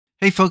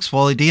Hey folks,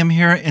 Wally DM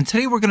here, and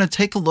today we're going to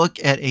take a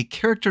look at a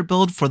character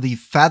build for the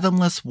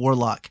Fathomless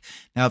Warlock.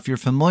 Now, if you're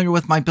familiar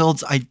with my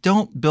builds, I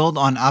don't build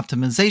on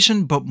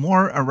optimization, but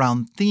more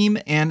around theme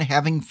and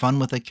having fun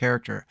with a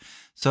character.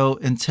 So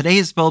in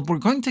today's build, we're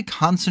going to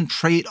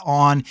concentrate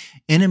on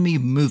enemy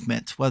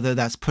movement, whether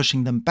that's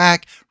pushing them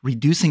back,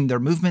 reducing their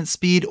movement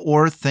speed,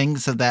 or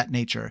things of that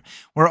nature.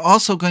 We're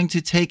also going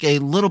to take a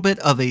little bit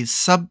of a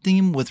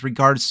sub-theme with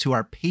regards to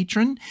our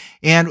patron.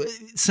 And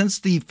since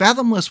the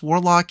Fathomless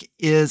Warlock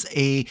is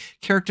a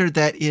character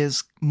that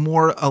is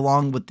more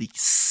along with the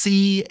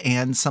sea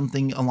and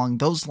something along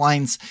those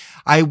lines,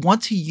 I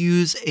want to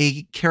use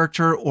a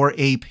character or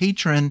a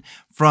patron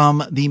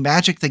from the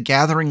Magic the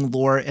Gathering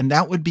lore, and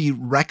that would be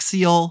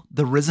Rexiel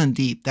the Risen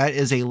Deep. That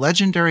is a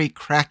legendary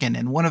Kraken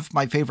and one of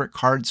my favorite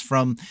cards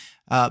from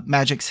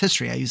Magic's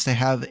history. I used to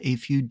have a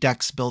few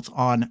decks built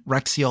on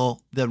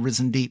Rexiel the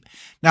Risen Deep.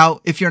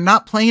 Now, if you're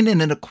not playing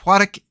in an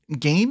aquatic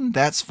game,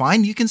 that's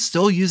fine. You can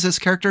still use this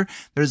character.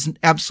 There's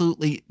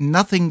absolutely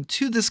nothing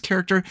to this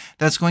character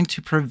that's going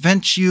to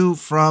prevent you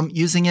from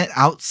using it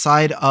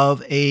outside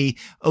of a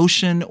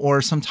ocean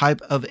or some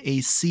type of a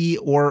sea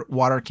or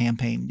water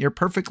campaign. You're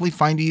perfectly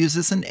fine to use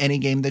this in any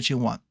game that you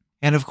want.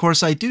 And of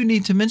course, I do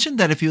need to mention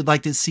that if you would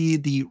like to see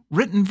the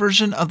written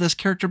version of this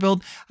character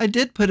build, I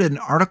did put an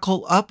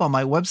article up on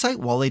my website,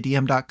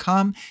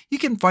 wallydm.com. You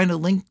can find a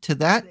link to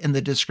that in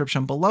the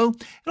description below.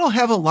 It'll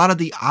have a lot of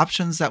the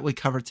options that we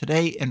cover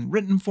today in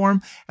written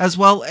form, as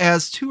well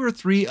as 2 or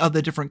 3 of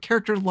the different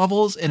character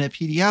levels in a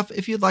PDF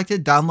if you'd like to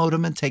download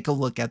them and take a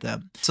look at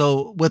them.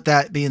 So with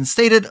that being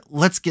stated,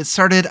 let's get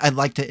started. I'd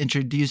like to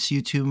introduce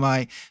you to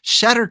my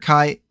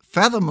Shadar-Kai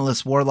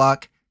Fathomless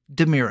Warlock,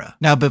 Demira.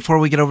 Now, before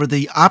we get over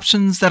the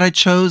options that I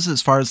chose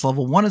as far as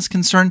level 1 is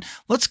concerned,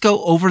 let's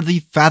go over the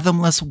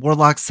Fathomless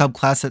Warlock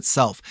subclass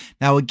itself.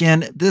 Now,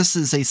 again, this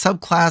is a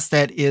subclass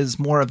that is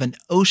more of an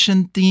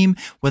ocean theme,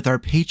 with our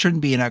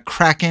patron being a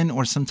Kraken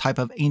or some type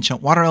of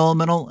ancient water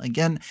elemental.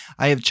 Again,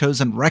 I have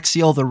chosen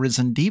Rexiel the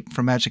Risen Deep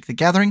from Magic the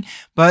Gathering,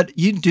 but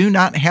you do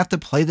not have to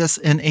play this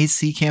in a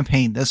sea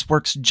campaign. This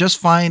works just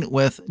fine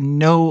with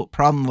no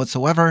problem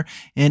whatsoever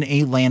in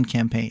a land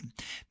campaign.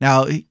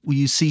 Now,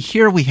 you see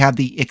here we have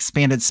the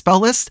expanded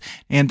spell list,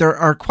 and there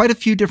are quite a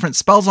few different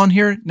spells on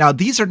here. Now,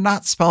 these are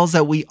not spells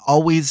that we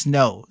always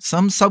know.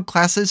 Some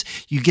subclasses,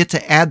 you get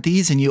to add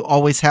these and you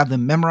always have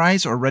them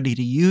memorized or ready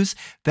to use.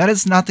 That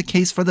is not the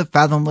case for the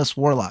Fathomless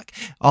Warlock.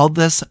 All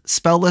this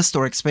spell list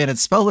or expanded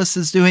spell list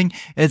is doing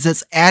is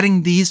it's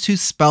adding these to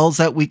spells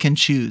that we can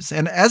choose.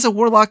 And as a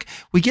Warlock,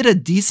 we get a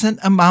decent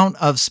amount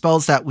of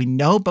spells that we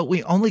know, but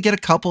we only get a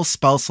couple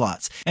spell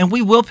slots. And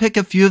we will pick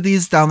a few of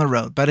these down the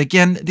road. But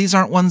again, these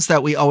aren't ones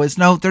that we always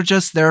know. They're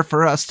just there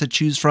for us to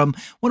choose from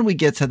when we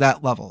get to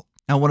that level.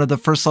 Now, one of the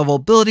first level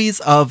abilities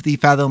of the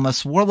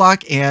Fathomless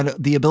Warlock and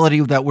the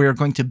ability that we're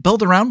going to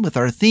build around with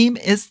our theme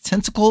is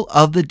Tentacle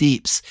of the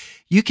Deeps.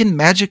 You can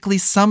magically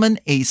summon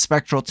a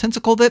spectral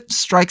tentacle that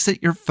strikes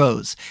at your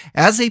foes.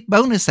 As a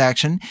bonus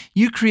action,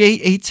 you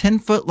create a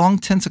 10-foot long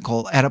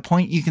tentacle at a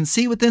point you can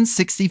see within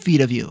 60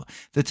 feet of you.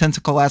 The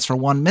tentacle lasts for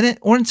 1 minute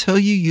or until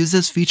you use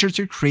this feature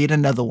to create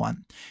another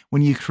one.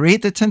 When you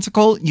create the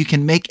tentacle, you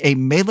can make a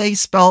melee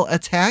spell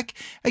attack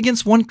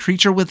against one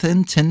creature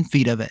within 10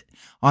 feet of it.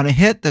 On a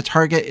hit, the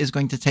target is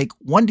going to take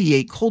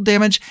 1d8 cold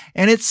damage,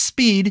 and its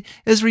speed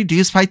is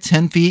reduced by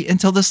 10 feet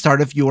until the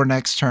start of your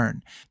next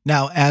turn.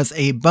 Now, as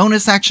a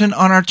bonus action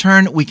on our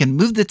turn, we can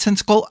move the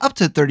tentacle up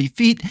to 30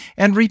 feet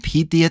and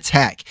repeat the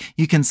attack.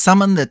 You can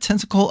summon the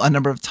tentacle a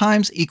number of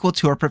times equal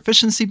to our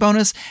proficiency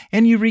bonus,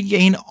 and you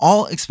regain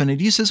all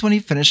expended uses when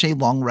you finish a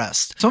long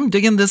rest. So I'm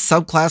digging this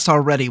subclass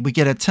already. We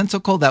get a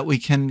tentacle that we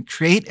can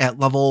create at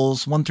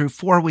levels 1 through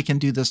 4. We can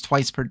do this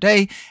twice per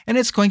day, and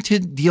it's going to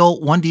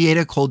deal 1d8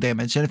 of cold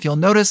damage. And if you'll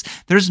notice,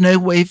 there's no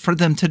way for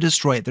them to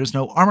destroy it. There's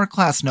no armor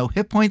class, no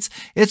hit points.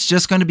 It's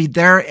just going to be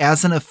there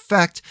as an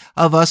effect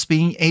of us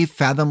being a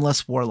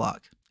Fathomless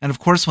Warlock. And of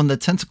course, when the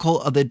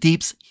Tentacle of the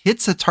Deeps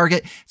hits a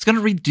target, it's going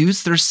to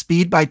reduce their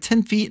speed by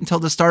 10 feet until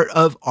the start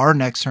of our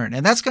next turn.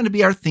 And that's going to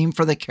be our theme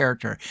for the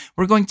character.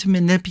 We're going to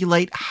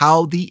manipulate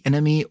how the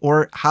enemy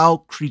or how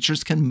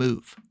creatures can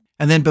move.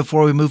 And then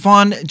before we move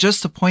on,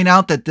 just to point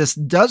out that this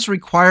does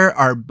require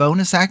our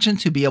bonus action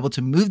to be able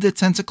to move the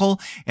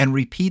tentacle and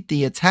repeat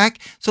the attack.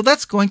 So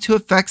that's going to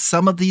affect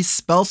some of these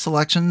spell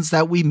selections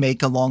that we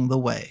make along the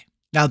way.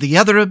 Now, the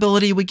other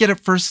ability we get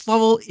at first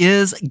level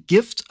is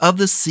Gift of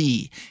the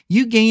Sea.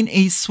 You gain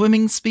a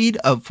swimming speed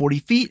of 40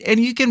 feet and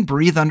you can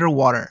breathe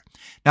underwater.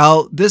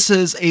 Now, this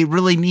is a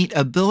really neat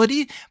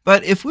ability,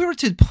 but if we were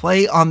to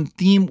play on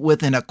theme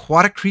with an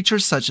aquatic creature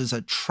such as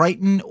a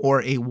Triton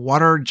or a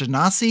water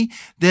genasi,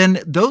 then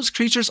those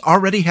creatures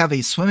already have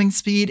a swimming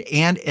speed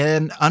and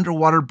an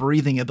underwater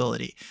breathing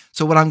ability.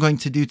 So what I'm going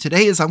to do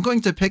today is I'm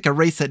going to pick a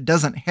race that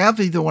doesn't have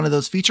either one of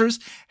those features,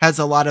 has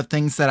a lot of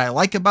things that I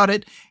like about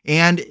it,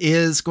 and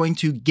is going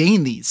to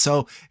gain these.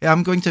 So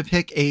I'm going to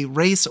pick a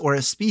race or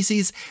a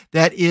species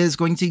that is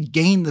going to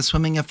gain the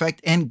swimming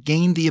effect and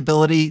gain the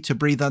ability to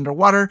breathe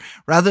underwater,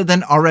 rather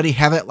than already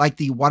have it like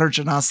the water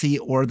genasi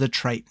or the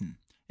Triton.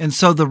 And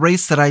so the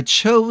race that I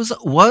chose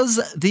was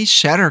the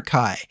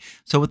Shadar-Kai.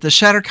 So with the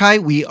Shadar-Kai,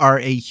 we are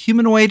a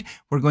humanoid.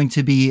 We're going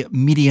to be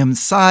medium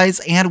size,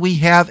 and we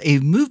have a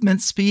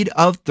movement speed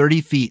of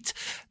 30 feet.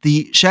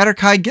 The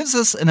Shadar-Kai gives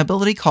us an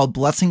ability called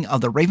Blessing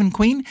of the Raven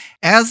Queen.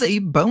 As a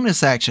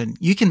bonus action,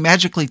 you can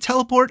magically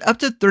teleport up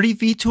to 30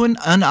 feet to an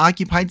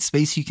unoccupied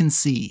space you can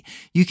see.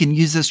 You can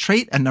use this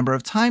trait a number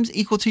of times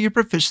equal to your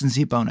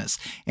proficiency bonus,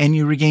 and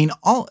you regain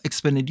all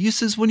expended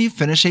uses when you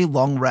finish a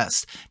long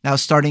rest. Now,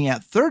 starting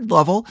at 3rd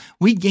level,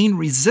 we gain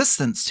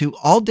resistance to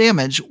all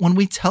damage when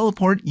we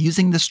teleport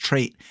using this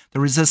trait. The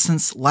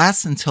resistance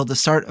lasts until the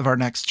start of our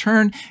next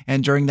turn,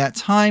 and during that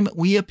time,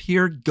 we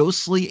appear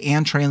ghostly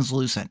and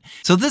translucent.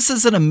 So this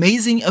is an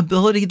amazing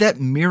ability that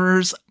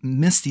mirrors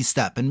Misty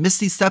Step, and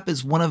Misty Step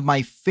is one of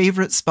my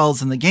favorite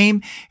spells in the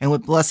game, and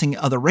with Blessing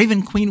of the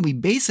Raven Queen, we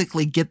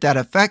basically get that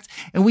effect,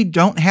 and we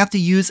don't have to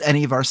use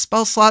any of our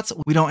spell slots,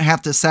 we don't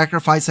have to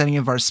sacrifice any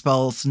of our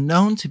spells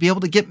known to be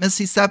able to get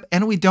Misty Step,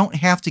 and we don't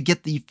have to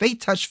get the Fate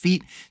Touch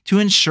feat to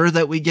ensure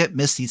that we get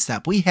Misty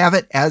Step. We have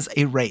it as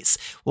a race.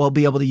 We'll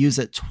be able to use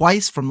it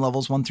twice from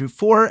levels 1 through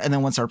 4, and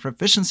then once our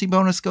proficiency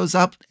bonus goes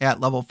up at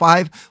level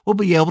 5, we'll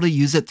be able to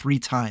use it 3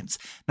 times.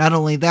 Not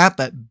only that,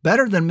 but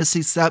better than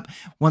Misty Step,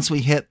 once we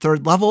hit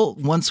 3rd level,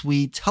 once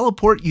we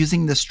teleport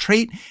using this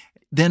trait,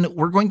 then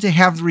we're going to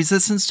have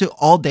resistance to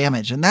all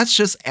damage, and that's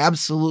just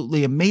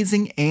absolutely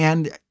amazing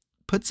and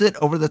puts it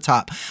over the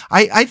top.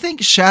 I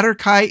think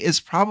Shadar-Kai is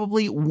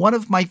probably one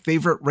of my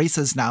favorite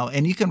races now,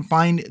 and you can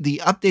find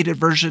the updated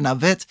version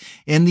of it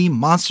in the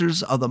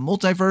Monsters of the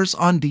Multiverse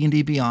on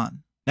D&D Beyond.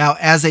 Now,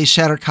 as a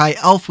Shadar-Kai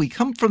elf, we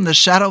come from the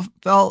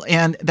Shadowfell,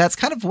 and that's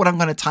kind of what I'm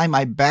going to tie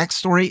my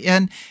backstory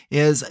in,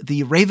 is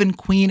the Raven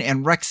Queen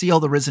and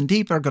Rexiel, the Risen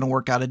Deep, are going to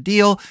work out a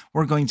deal.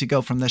 We're going to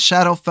go from the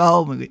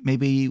Shadowfell.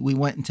 Maybe we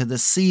went into the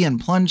sea and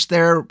plunged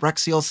there.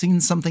 Rexiel seen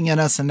something in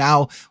us, and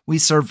now we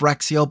serve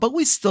Rexiel, but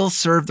we still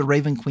serve the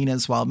Raven Queen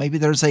as well. Maybe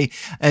there's a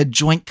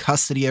joint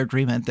custody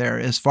agreement there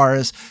as far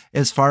as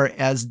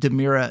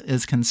Demira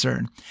is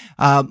concerned.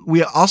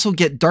 We also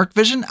get Dark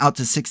Vision out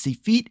to 60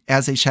 feet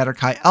as a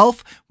Shadar-Kai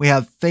elf. We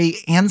have Fey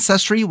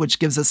Ancestry, which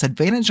gives us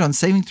advantage on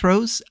saving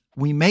throws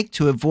we make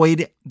to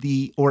avoid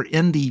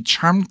end the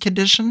charmed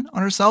condition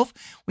on ourselves.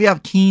 We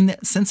have Keen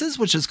Senses,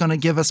 which is going to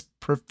give us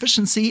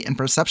proficiency in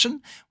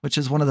perception, which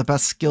is one of the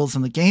best skills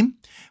in the game.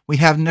 We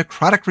have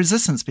necrotic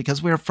resistance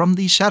because we are from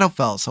the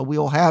Shadowfell, so we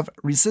will have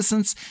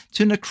resistance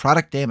to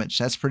necrotic damage.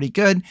 That's pretty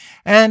good.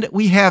 And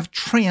we have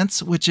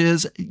trance, which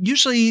is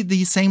usually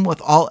the same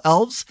with all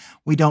elves.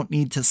 We don't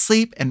need to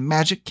sleep, and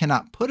magic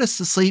cannot put us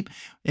to sleep.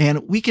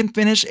 And we can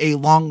finish a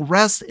long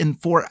rest in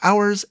 4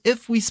 hours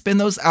if we spend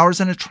those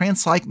hours in a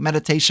trance-like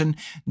meditation,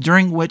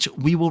 during which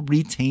we will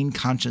retain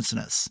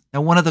consciousness.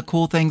 Now, one of the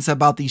cool things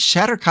about the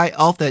Shadar-Kai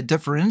elf that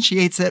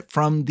differentiates it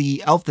from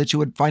the elf that you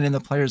would find in the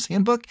player's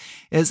handbook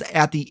is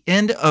at the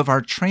end of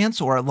our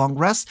trance or our long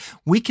rest,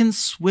 we can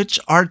switch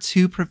our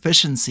 2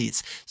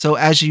 proficiencies. So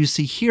as you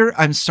see here,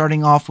 I'm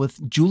starting off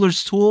with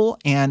Jeweler's Tool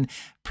and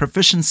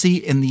proficiency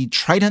in the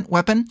Trident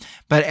weapon,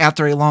 but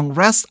after a long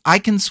rest, I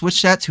can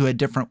switch that to a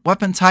different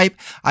weapon type.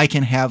 I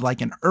can have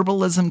like an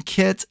herbalism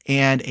kit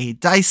and a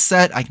dice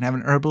set. I can have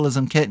an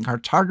herbalism kit and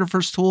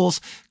cartographer's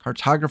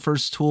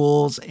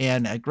tools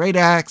and a great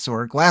axe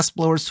or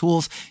glassblower's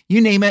tools.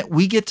 You name it,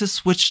 we get to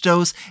switch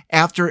those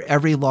after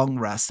every long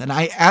rest, and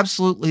I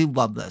absolutely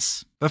love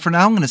this. But for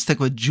now, I'm going to stick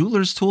with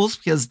Jeweler's Tools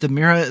because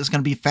Demira is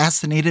going to be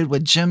fascinated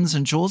with gems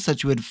and jewels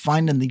that you would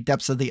find in the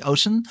depths of the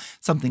ocean,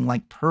 something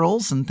like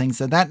pearls and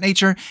things of that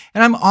nature.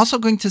 And I'm also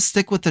going to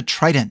stick with the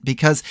Trident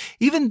because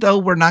even though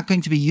we're not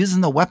going to be using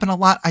the weapon a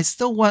lot, I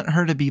still want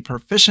her to be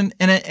proficient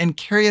in it and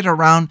carry it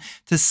around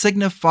to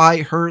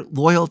signify her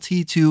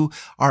loyalty to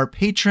our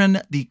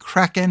patron, the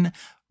Kraken,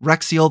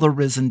 Rexiel the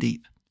Risen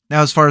Deep.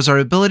 Now, as far as our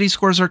ability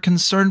scores are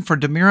concerned for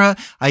Demira,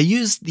 I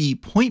used the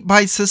point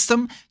buy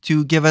system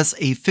to give us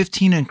a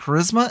 15 in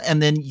charisma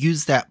and then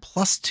use that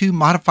 +2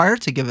 modifier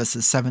to give us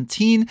a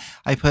 17.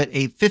 I put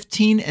a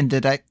 15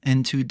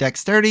 into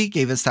dexterity,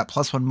 gave us that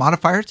 +1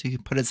 modifier to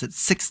put us at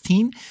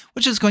 16,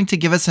 which is going to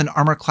give us an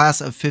armor class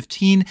of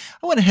 15.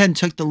 I went ahead and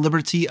took the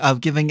liberty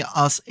of giving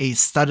us a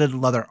studded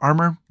leather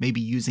armor,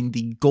 maybe using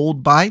the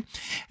gold buy.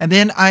 And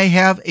then I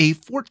have a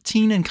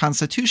 14 in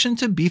constitution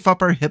to beef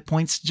up our hit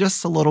points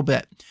just a little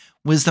bit.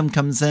 Wisdom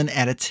comes in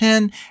at a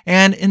 10,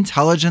 and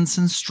intelligence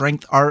and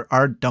strength are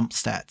our dump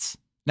stats.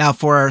 Now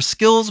for our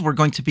skills, we're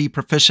going to be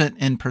proficient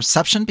in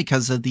perception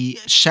because of the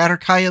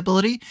Shadar-Kai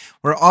ability.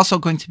 We're also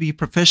going to be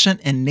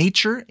proficient in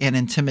nature and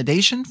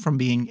intimidation from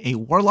being a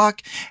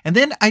warlock. And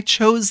then I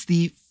chose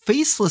the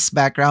Faceless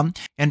background,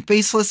 and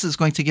Faceless is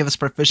going to give us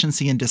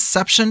proficiency in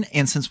deception,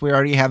 and since we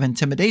already have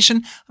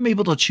intimidation, I'm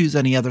able to choose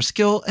any other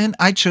skill, and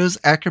I chose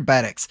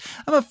acrobatics.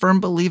 I'm a firm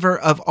believer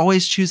of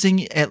always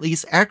choosing at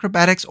least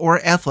acrobatics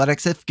or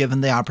athletics if given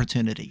the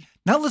opportunity.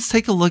 Now let's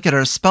take a look at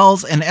our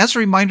spells, and as a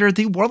reminder,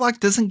 the Warlock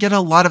doesn't get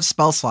a lot of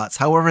spell slots.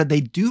 However, they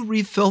do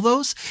refill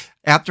those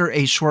after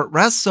a short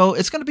rest, so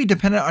it's going to be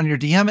dependent on your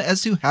DM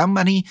as to how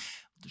many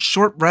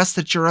short rests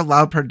that you're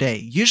allowed per day.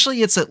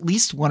 Usually it's at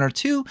least 1 or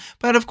 2,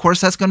 but of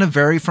course that's going to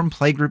vary from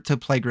playgroup to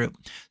playgroup.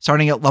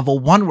 Starting at level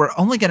 1, we're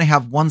only going to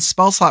have 1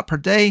 spell slot per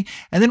day,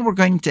 and then we're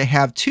going to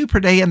have 2 per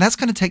day, and that's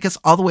going to take us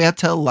all the way up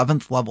to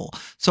 11th level.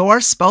 So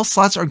our spell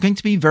slots are going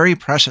to be very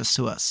precious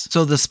to us.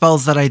 So the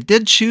spells that I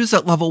did choose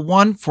at level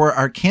 1 for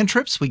our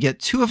cantrips, we get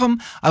 2 of them.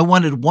 I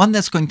wanted one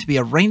that's going to be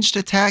a ranged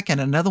attack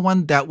and another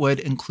one that would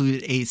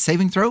include a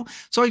saving throw.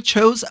 So I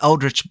chose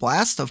Eldritch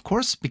Blast, of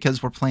course,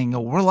 because we're playing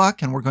a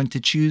Warlock and we're going to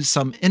choose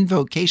some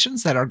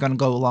Invocations that are going to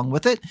go along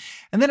with it.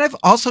 And then I've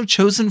also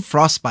chosen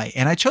Frostbite,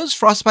 and I chose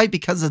Frostbite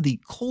because of the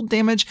cold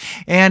damage,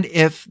 and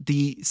if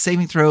the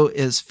saving throw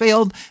is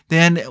failed,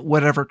 then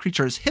whatever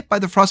creature is hit by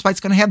the Frostbite is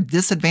going to have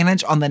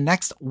disadvantage on the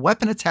next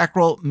weapon attack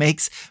roll it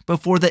makes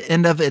before the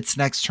end of its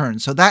next turn.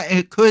 So that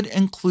it could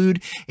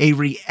include a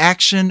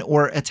reaction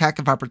or attack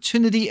of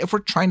opportunity if we're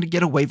trying to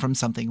get away from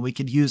something. We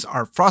could use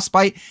our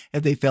Frostbite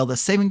if they fail the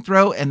saving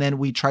throw and then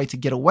we try to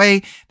get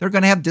away. They're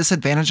going to have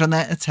disadvantage on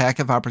that attack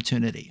of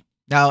opportunity.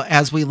 Now,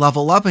 as we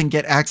level up and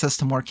get access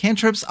to more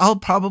cantrips, I'll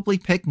probably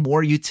pick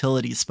more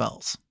utility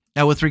spells.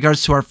 Now, with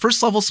regards to our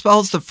first level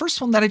spells, the first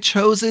one that I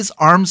chose is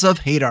Arms of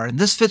Hadar, and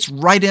this fits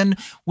right in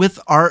with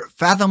our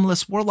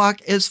Fathomless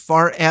Warlock as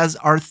far as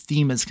our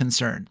theme is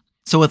concerned.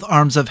 So with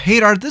Arms of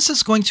Hadar, this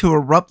is going to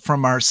erupt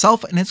from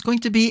ourself, and it's going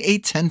to be a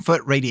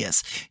 10-foot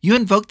radius. You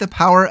invoke the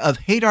power of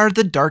Hadar,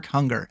 the Dark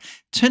Hunger.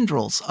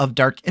 Tendrils of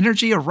dark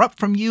energy erupt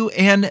from you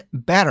and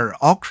batter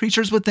all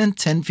creatures within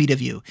 10 feet of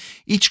you.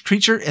 Each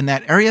creature in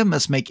that area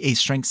must make a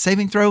strength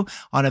saving throw.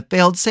 On a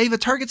failed save, a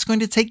target's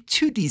going to take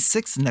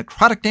 2d6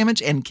 necrotic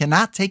damage and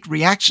cannot take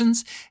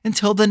reactions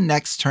until the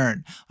next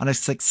turn. On a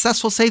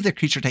successful save, the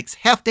creature takes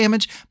half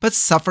damage but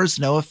suffers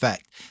no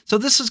effect. So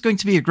this is going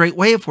to be a great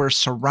way if we're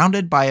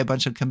surrounded by a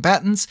bunch of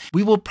combatants.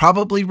 We will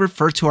probably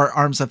refer to our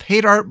Arms of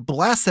Hadar,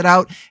 blast it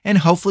out, and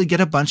hopefully get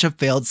a bunch of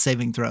failed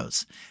saving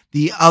throws.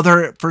 The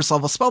other first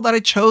level spell that I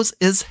chose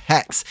is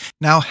Hex.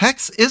 Now,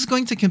 Hex is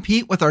going to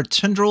compete with our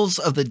Tendrils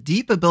of the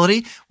Deep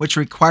ability, which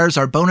requires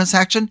our bonus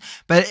action,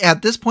 but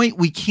at this point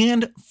we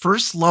can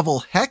first level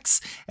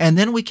Hex, and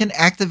then we can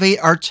activate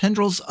our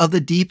Tendrils of the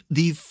Deep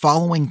the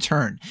following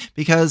turn,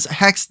 because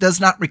Hex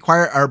does not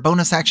require our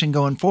bonus action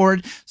going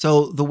forward.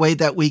 So the way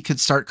that we could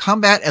start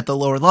combat at the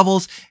lower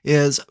levels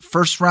is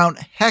first round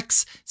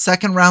Hex,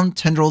 second round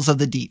Tendrils of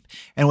the Deep.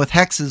 And with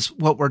Hex, is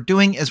what we're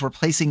doing is we're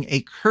placing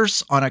a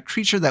curse on a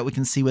creature that we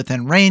can see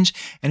within range,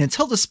 and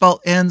until the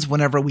spell ends,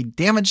 whenever we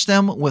damage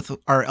them with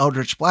our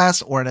Eldritch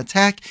Blast or an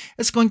attack,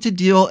 it's going to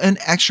deal an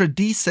extra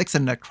d6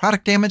 in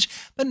necrotic damage.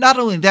 But not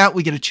only that,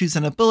 we get to choose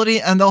an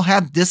ability, and they'll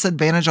have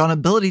disadvantage on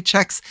ability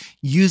checks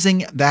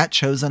using that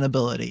chosen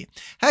ability.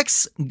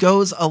 Hex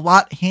goes a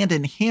lot hand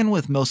in hand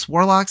with most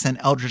Warlocks and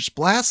Eldritch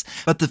Blasts,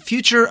 but the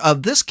future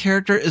of this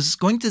character is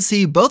going to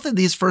see both of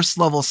these first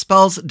level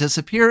spells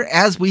disappear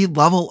as we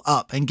level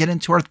up and get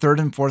into our 3rd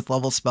and 4th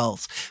level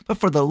spells. But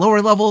for the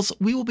lower levels,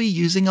 we will be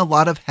using a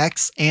lot of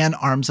Hex and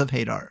Arms of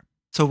Hadar.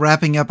 So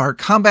wrapping up our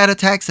combat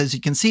attacks, as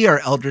you can see, our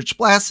Eldritch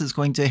Blast is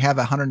going to have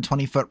a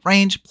 120-foot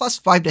range, plus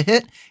 5 to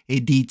hit,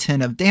 a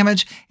d10 of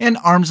damage, and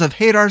Arms of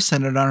Hadar,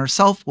 centered on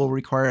herself, will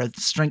require a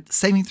strength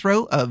saving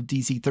throw of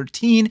DC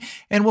 13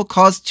 and will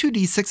cause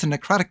 2d6 in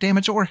necrotic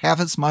damage or half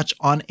as much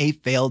on a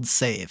failed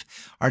save.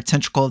 Our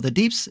Tentacle of the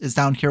Deeps is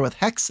down here with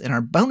Hex. In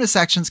our bonus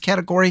actions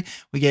category,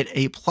 we get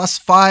a plus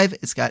 5,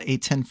 it's got a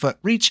 10-foot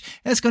reach,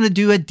 and it's going to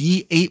do a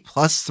d8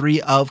 plus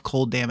 3 of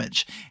cold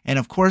damage. And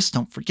of course,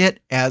 don't forget,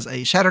 as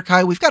a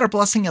Shadar-Kai, we've got our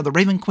Blessing of the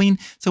Raven Queen,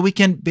 so we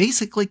can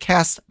basically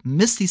cast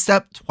Misty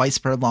Step twice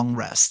per long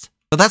rest.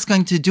 So that's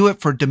going to do it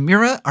for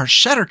Demira, our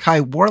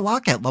Shadar-Kai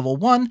Warlock at level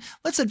 1.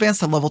 Let's advance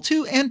to level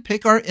 2 and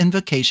pick our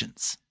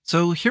Invocations.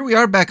 So here we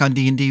are back on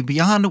D&D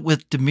Beyond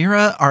with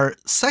Demira, our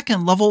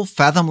 2nd level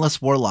Fathomless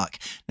Warlock.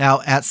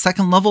 Now at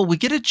 2nd level, we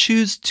get to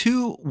choose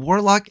 2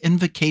 Warlock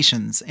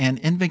Invocations, and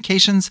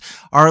Invocations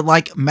are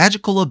like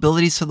magical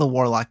abilities to the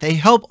Warlock. They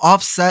help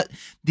offset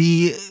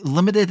the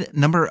limited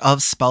number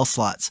of spell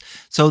slots.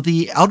 So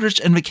the Eldritch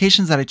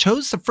Invocations that I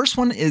chose, the first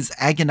one is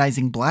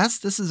Agonizing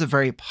Blast. This is a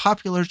very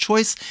popular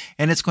choice,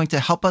 and it's going to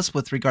help us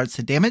with regards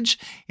to damage.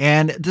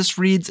 And this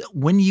reads,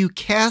 when you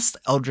cast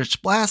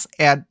Eldritch Blast,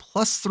 add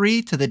plus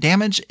 3 to the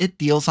damage it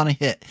deals on a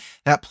hit.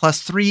 That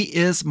plus 3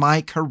 is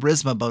my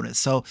charisma bonus.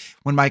 So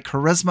when my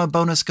charisma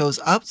bonus goes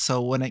up,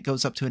 so when it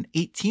goes up to an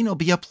 18, it'll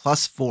be a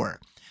plus 4.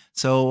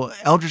 So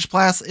Eldritch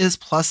Blast is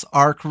plus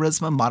our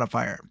charisma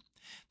modifier.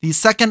 The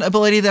second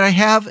ability that I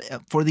have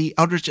for the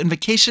Eldritch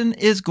Invocation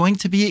is going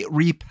to be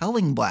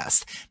Repelling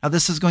Blast. Now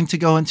this is going to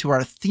go into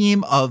our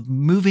theme of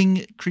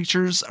moving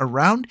creatures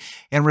around,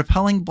 and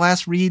Repelling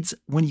Blast reads,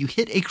 when you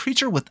hit a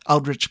creature with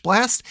Eldritch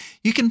Blast,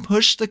 you can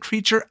push the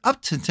creature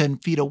up to 10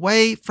 feet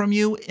away from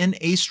you in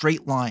a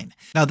straight line.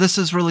 Now this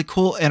is really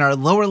cool. In our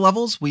lower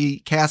levels, we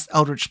cast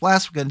Eldritch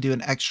Blast, we're going to do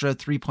an extra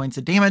 3 points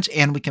of damage,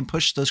 and we can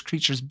push those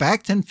creatures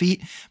back 10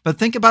 feet. But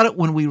think about it,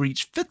 when we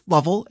reach 5th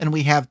level and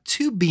we have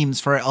 2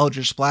 beams for our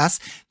Eldritch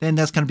Blast, then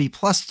that's going to be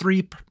plus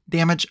 3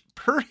 damage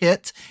per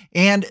hit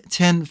and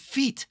 10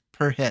 feet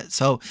per hit.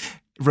 So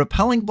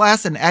Repelling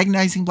Blast and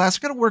Agonizing Blast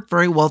are going to work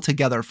very well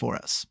together for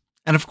us.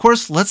 And of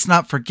course, let's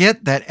not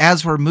forget that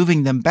as we're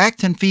moving them back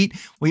 10 feet,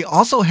 we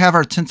also have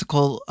our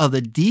Tentacle of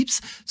the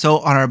Deeps. So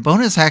on our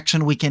bonus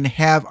action, we can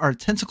have our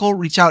Tentacle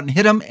reach out and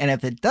hit them. And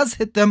if it does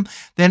hit them,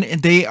 then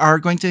they are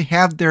going to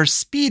have their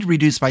speed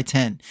reduced by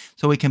 10.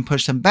 So we can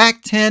push them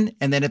back 10.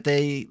 And then if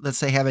they, let's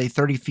say, have a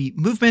 30 feet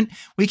movement,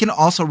 we can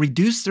also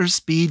reduce their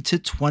speed to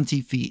 20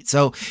 feet.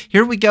 So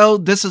here we go.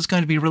 This is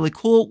going to be really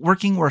cool,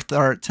 working with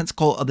our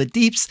Tentacle of the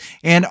Deeps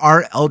and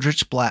our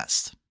Eldritch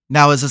Blast.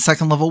 Now, as a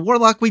second level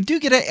Warlock, we do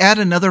get to add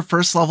another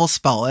first level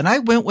spell, and I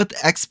went with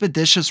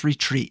Expeditious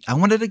Retreat. I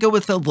wanted to go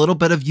with a little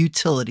bit of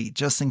utility,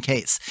 just in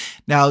case.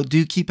 Now,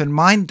 do keep in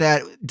mind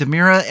that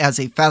Dimira, as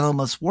a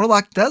Fathomless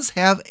Warlock, does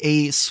have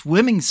a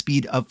swimming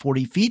speed of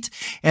 40 feet,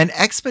 and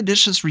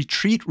Expeditious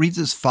Retreat reads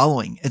as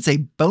following. It's a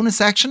bonus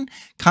action,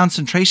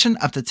 concentration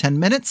up to 10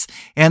 minutes,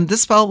 and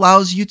this spell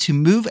allows you to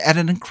move at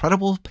an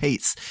incredible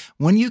pace.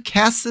 When you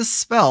cast this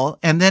spell,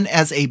 and then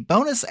as a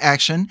bonus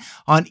action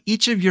on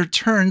each of your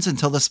turns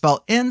until the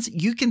spell ends,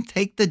 you can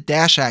take the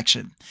dash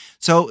action.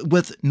 So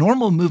with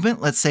normal movement,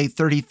 let's say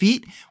 30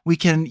 feet, we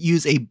can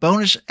use a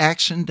bonus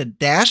action to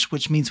dash,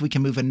 which means we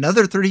can move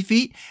another 30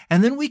 feet,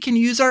 and then we can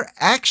use our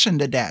action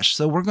to dash.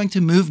 So we're going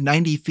to move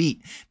 90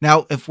 feet.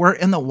 Now, if we're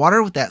in the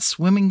water with that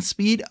swimming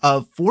speed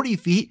of 40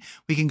 feet,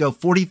 we can go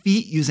 40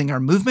 feet using our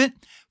movement,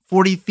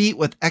 40 feet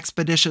with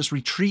Expeditious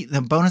Retreat, the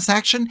bonus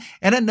action,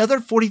 and another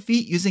 40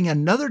 feet using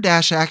another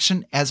dash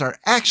action as our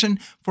action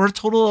for a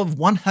total of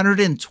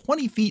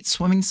 120 feet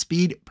swimming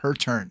speed per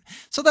turn.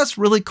 So that's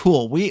really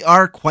cool. We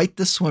are quite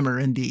the swimmer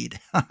indeed.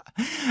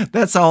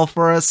 That's all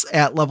for us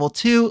at level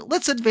 2.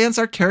 Let's advance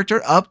our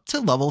character up to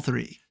level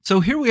 3. So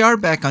here we are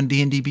back on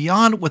D&D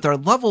Beyond with our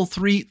level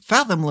 3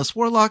 Fathomless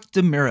Warlock,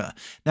 Dimira.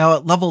 Now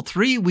at level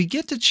 3, we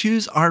get to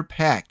choose our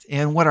Pact.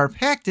 And what our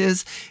Pact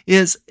is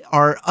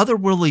our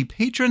otherworldly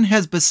patron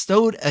has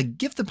bestowed a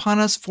gift upon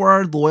us for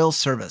our loyal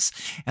service.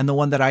 And the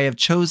one that I have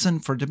chosen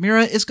for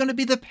Dimira is going to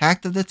be the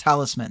Pact of the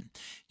Talisman.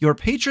 Your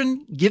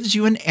patron gives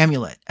you an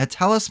amulet, a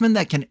talisman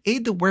that can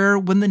aid the wearer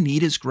when the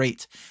need is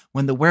great.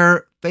 When the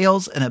wearer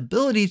fails an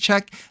ability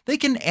check, they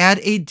can add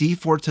a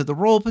d4 to the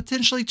roll,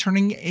 potentially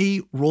turning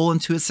a roll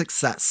into a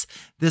success.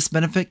 This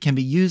benefit can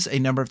be used a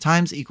number of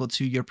times equal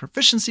to your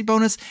proficiency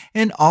bonus,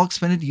 and all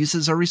expended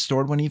uses are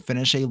restored when you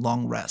finish a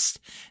long rest.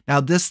 Now,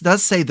 this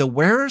does say the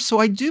wearer, so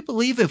I do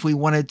believe if we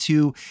wanted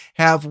to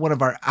have one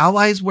of our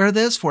allies wear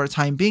this for a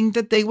time being,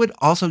 that they would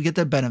also get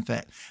the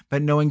benefit.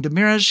 But knowing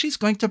Dimira, she's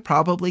going to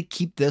probably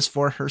keep this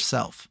for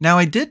herself. Now,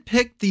 I did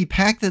pick the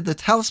Pact of the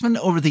Talisman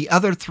over the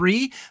other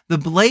 3. The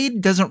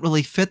blade doesn't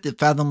really fit the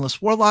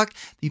Fathomless Warlock.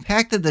 The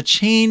Pact of the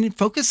Chain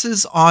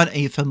focuses on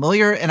a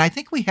familiar, and I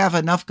think we have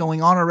enough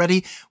going on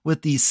already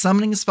with the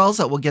summoning spells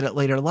that we'll get at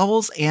later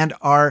levels, and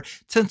our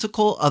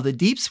Tentacle of the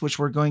Deeps, which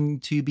we're going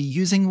to be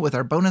using with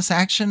our bonus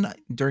action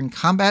during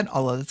combat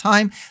all of the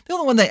time. The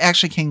only one that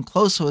actually came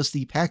close was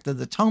the Pact of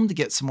the Tome to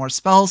get some more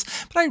spells,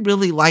 but I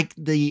really like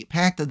the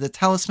Pact of the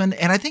Talisman,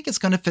 and I think it's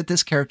going to fit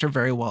this character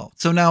very well.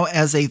 So now,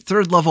 as a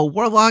 3rd level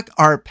Warlock,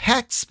 our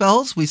Pact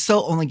spells, we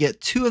still only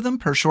get 2 of them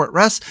per short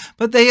rest,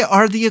 but they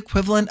are the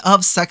equivalent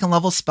of 2nd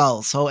level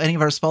spells. So any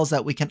of our spells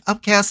that we can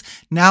upcast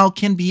now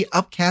can be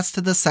upcast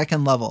to the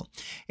 2nd level.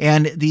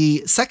 And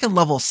the 2nd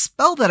level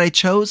spell that I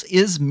chose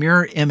is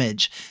Mirror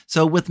Image.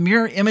 So with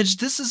Mirror Image,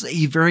 this is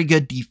a very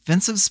good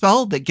defensive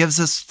spell that gives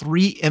us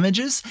 3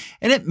 images,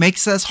 and it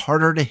makes us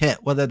harder to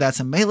hit, whether that's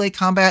in melee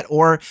combat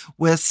or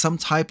with some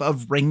type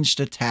of ranged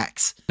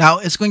attacks. Now,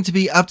 it's going to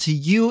be up to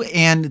you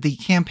and the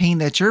campaign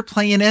that you're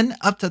playing in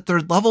up to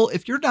 3rd level.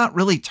 If you're not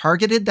really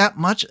targeted that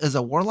much as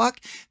a Warlock,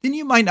 then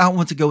you might not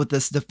want to go with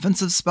this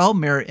defensive spell,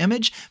 Mirror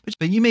Image,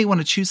 but you may want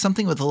to choose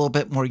something with a little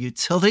bit more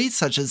utility,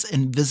 such as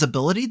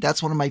Invisibility.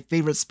 That's one of my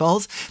favorite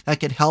spells that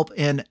could help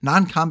in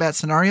non-combat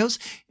scenarios.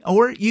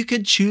 Or you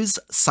could choose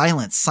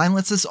Silence.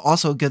 Silence is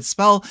also a good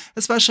spell,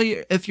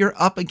 especially if you're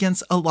up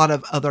against a lot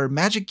of other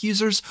magic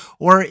users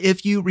or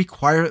if you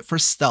require it for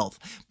stealth.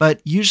 But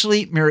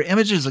usually Mirror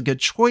Image is a good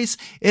choice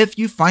if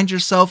you find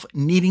yourself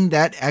needing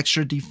that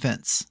extra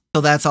defense.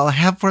 So that's all I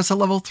have for us at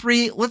level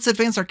 3. Let's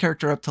advance our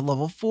character up to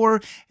level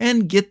 4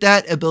 and get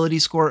that ability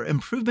score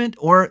improvement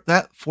or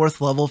that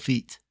 4th level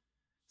feat.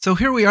 So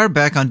here we are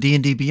back on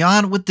D&D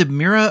Beyond with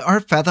Dimira,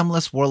 our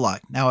Fathomless Warlock.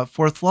 Now at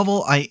 4th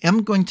level, I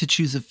am going to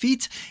choose a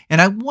feat,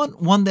 and I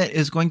want one that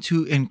is going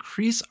to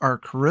increase our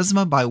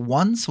charisma by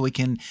 1, so we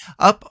can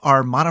up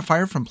our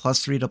modifier from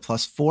 +3 to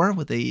 +4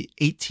 with a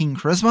 18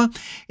 charisma.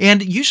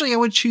 And usually I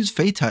would choose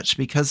Fey Touch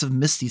because of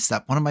Misty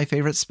Step, one of my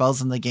favorite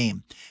spells in the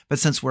game. But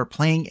since we're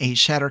playing a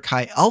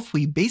Shadar-Kai elf,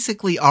 we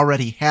basically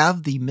already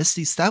have the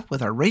Misty Step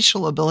with our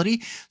racial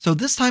ability. So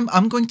this time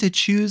I'm going to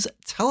choose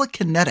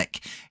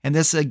Telekinetic. And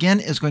this again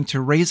is going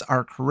to raise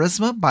our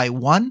charisma by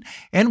 1,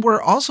 and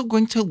we're also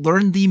going to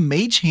learn the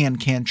Mage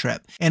Hand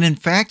cantrip. And in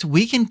fact,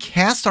 we can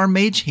cast our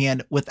Mage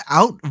Hand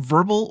without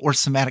verbal or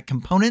somatic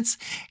components,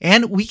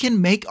 and we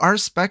can make our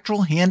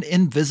spectral hand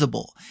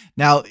invisible.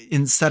 Now,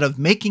 instead of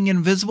making it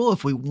invisible,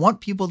 if we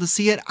want people to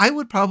see it, I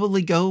would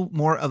probably go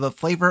more of a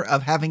flavor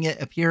of having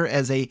it appear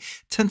as a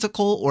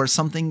tentacle or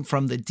something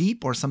from the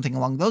deep or something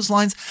along those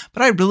lines.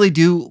 But I really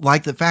do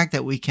like the fact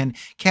that we can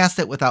cast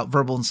it without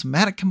verbal and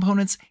somatic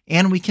components,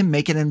 and we can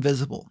make it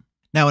invisible.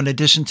 Now, in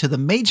addition to the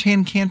Mage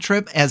Hand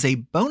cantrip, as a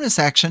bonus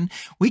action,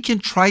 we can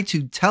try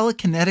to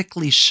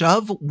telekinetically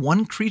shove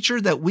one creature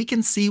that we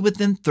can see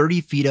within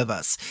 30 feet of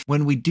us.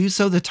 When we do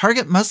so, the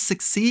target must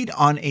succeed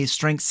on a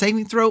strength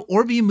saving throw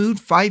or be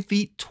moved 5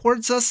 feet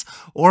towards us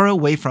or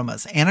away from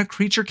us, and a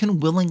creature can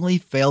willingly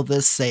fail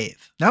this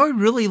save. Now, I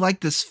really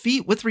like this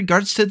feat with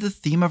regards to the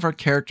theme of our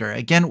character.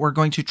 Again, we're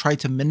going to try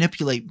to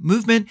manipulate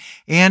movement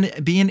and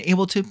being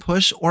able to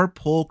push or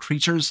pull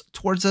creatures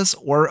towards us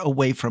or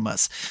away from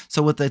us.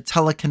 So with the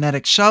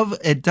telekinetic shove,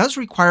 it does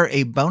require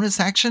a bonus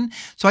action,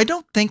 so I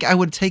don't think I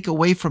would take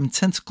away from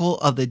Tentacle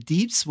of the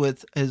Deeps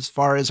with as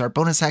far as our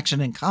bonus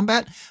action in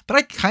combat, but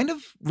I kind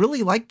of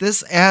really like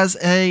this as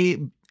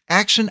a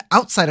action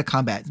outside of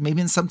combat,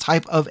 maybe in some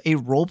type of a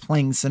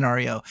role-playing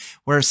scenario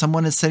where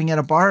someone is sitting at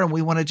a bar and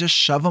we want to just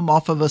shove them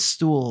off of a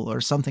stool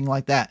or something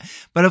like that.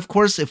 But of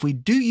course, if we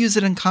do use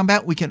it in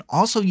combat, we can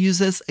also use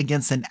this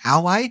against an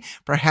ally,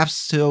 perhaps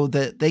so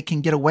that they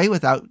can get away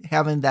without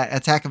having that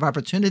attack of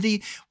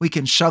opportunity. We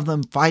can shove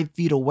them 5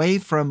 feet away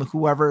from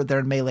whoever they're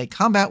in melee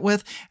combat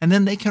with, and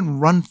then they can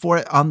run for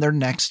it on their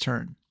next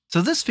turn.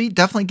 So this feat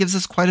definitely gives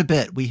us quite a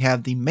bit. We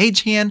have the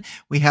Mage Hand,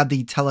 we have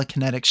the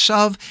Telekinetic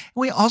Shove,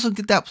 and we also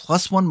get that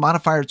 +1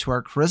 modifier to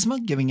our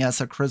Charisma, giving us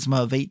a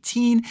Charisma of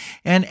 18.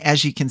 And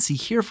as you can see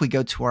here, if we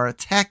go to our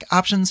attack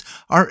options,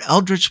 our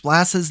Eldritch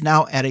Blast is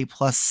now at a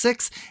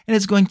 +6, and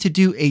it's going to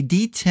do a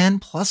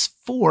D10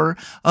 +4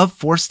 of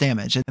force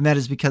damage. And that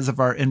is because of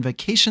our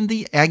Invocation,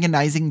 the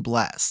Agonizing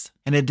Blast.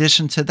 In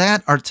addition to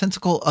that, our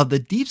Tentacle of the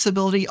Deeps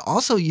ability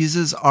also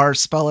uses our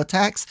spell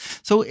attacks,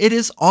 so it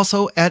is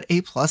also at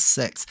a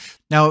 +6.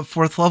 Now at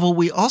 4th level,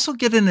 we also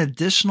get an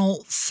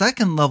additional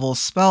 2nd level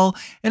spell,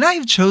 and I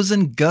have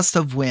chosen Gust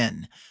of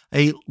Wind.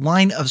 A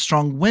line of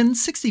strong wind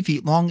 60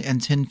 feet long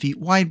and 10 feet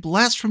wide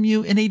blasts from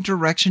you in a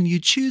direction you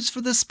choose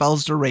for the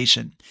spell's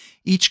duration.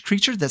 Each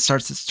creature that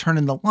starts its turn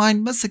in the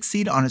line must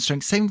succeed on a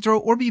strength saving throw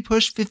or be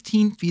pushed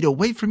 15 feet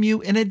away from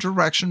you in a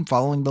direction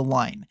following the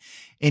line.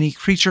 Any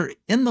creature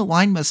in the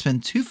line must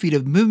spend 2 feet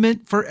of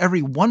movement for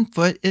every 1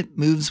 foot it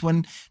moves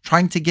when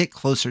trying to get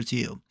closer to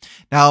you.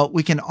 Now,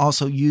 we can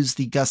also use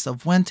the Gust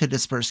of Wind to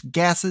disperse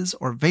gases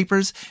or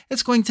vapors.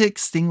 It's going to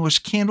extinguish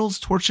candles,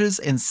 torches,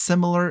 and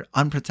similar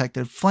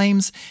unprotected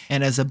flames.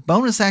 And as a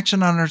bonus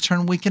action on our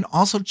turn, we can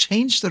also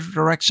change the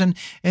direction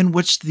in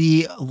which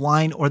the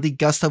line or the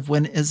Gust of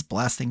Wind is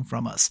blasting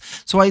from us.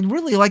 So I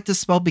really like this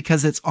spell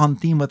because it's on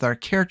theme with our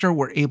character.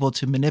 We're able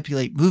to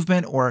manipulate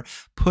movement or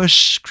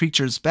push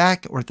creatures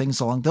back or things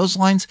along those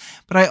lines,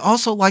 but I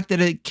also like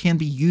that it can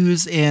be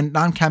used in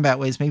non-combat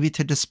ways, maybe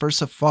to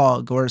disperse a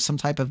fog or some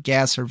type of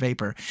gas or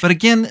vapor. But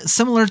again,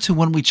 similar to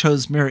when we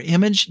chose Mirror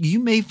Image, you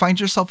may find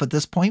yourself at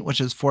this point,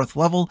 which is 4th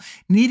level,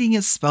 needing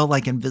a spell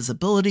like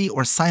Invisibility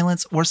or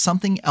Silence or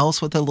something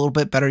else with a little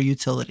bit better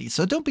utility.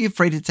 So don't be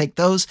afraid to take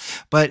those,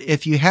 but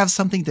if you have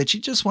something that you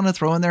just want to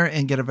throw in there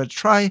and give it a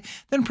try,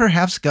 then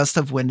perhaps Gust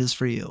of Wind is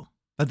for you.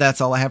 But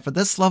that's all I have for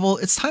this level.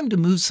 It's time to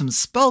move some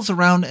spells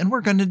around, and we're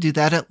going to do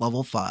that at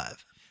level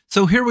 5.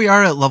 So here we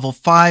are at level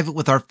 5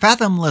 with our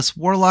Fathomless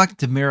Warlock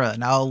Demira.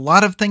 Now a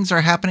lot of things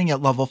are happening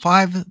at level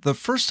 5. The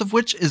first of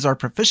which is our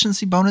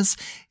proficiency bonus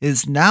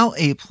is now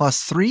a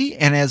 +3,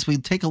 and as we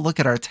take a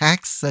look at our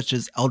attacks such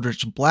as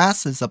Eldritch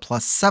Blast is a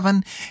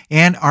 +7,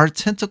 and our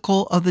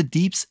Tentacle of the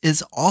Deeps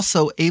is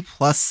also a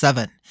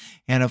 +7.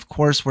 And of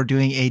course, we're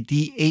doing a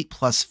D8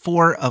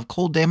 +4 of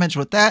cold damage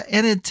with that,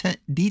 and a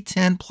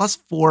D10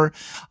 +4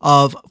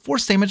 of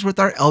force damage with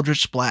our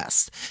Eldritch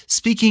Blast.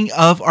 Speaking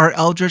of our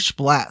Eldritch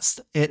Blast,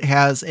 it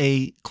has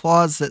a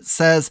clause that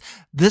says,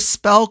 this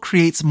spell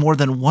creates more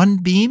than 1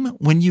 beam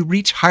when you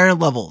reach higher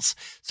levels.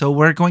 So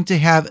we're going to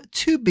have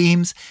 2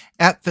 beams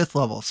at 5th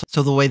level.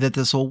 So the way that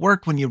this will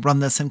work when you run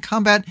this in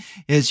combat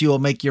is you will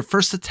make your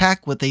first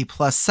attack with a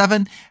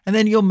 +7, and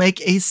then you'll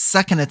make a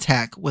second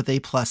attack with a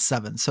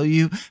 +7. So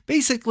you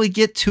basically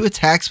get 2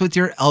 attacks with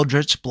your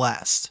Eldritch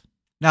Blast.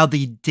 Now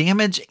the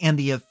damage and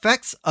the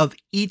effects of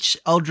each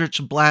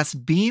Eldritch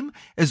Blast beam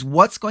is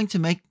what's going to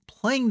make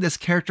playing this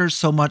character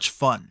so much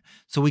fun.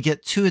 So we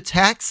get 2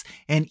 attacks,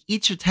 and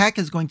each attack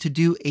is going to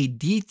do a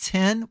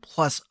D10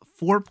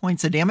 +4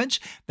 points of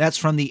damage. That's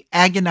from the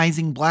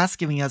Agonizing Blast,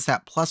 giving us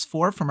that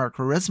 +4 from our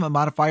Charisma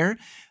modifier.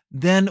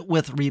 Then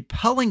with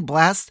Repelling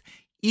Blast,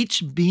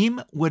 each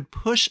beam would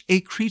push a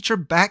creature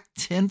back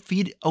 10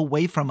 feet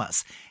away from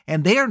us,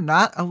 and they are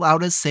not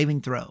allowed a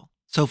saving throw.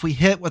 So if we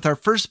hit with our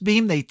first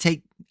beam, they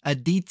take a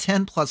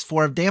D10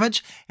 +4 of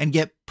damage and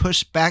get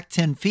pushed back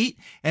 10 feet.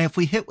 And if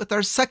we hit with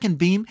our second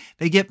beam,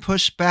 they get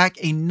pushed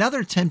back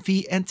another 10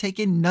 feet and take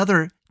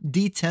another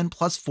 2d10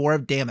 plus 4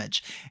 of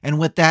damage. And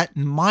with that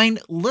in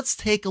mind, let's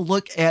take a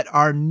look at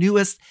our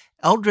newest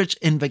Eldritch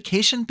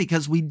Invocation,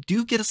 because we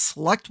do get to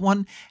select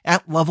one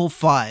at level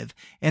 5.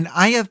 And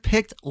I have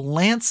picked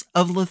Lance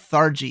of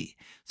Lethargy.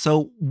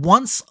 So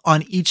once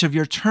on each of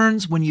your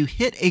turns, when you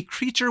hit a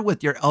creature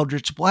with your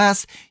Eldritch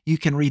Blast, you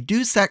can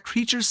reduce that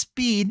creature's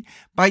speed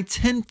by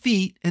 10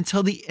 feet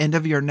until the end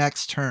of your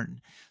next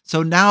turn.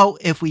 So now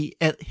if we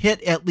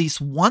hit at least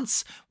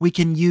once, we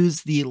can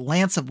use the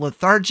Lance of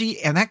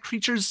Lethargy, and that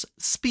creature's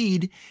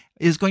speed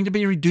is going to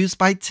be reduced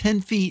by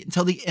 10 feet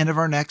until the end of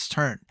our next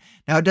turn.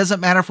 Now, it doesn't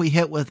matter if we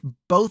hit with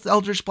both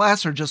Eldritch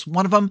Blasts or just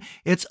one of them,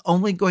 it's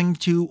only going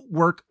to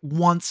work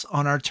once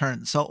on our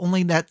turn, so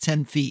only that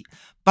 10 feet.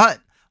 But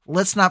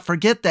let's not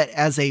forget that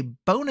as a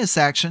bonus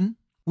action,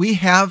 we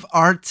have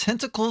our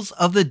Tentacles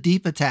of the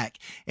Deep attack.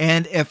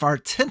 And if our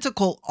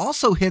Tentacle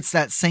also hits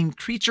that same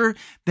creature,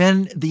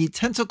 then the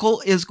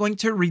Tentacle is going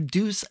to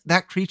reduce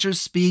that creature's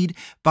speed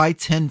by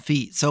 10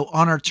 feet. So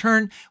on our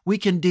turn, we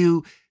can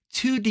do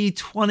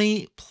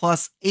 2d20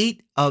 plus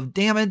 8 of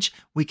damage.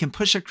 We can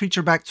push a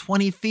creature back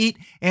 20 feet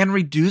and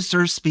reduce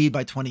their speed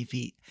by 20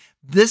 feet.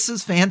 This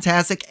is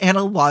fantastic and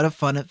a lot of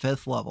fun at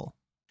 5th level.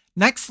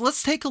 Next,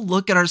 let's take a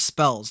look at our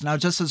spells. Now,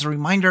 just as a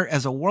reminder,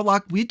 as a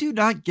Warlock, we do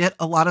not get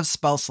a lot of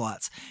spell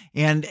slots.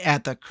 And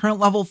at the current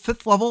level,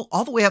 5th level,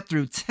 all the way up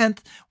through 10th,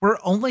 we're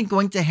only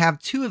going to have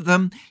 2 of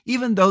them,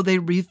 even though they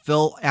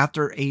refill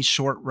after a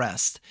short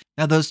rest.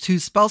 Now, those 2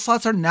 spell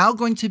slots are now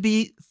going to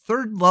be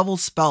 3rd level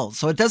spells.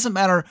 So it doesn't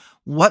matter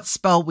what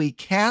spell we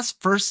cast,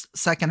 1st,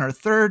 2nd, or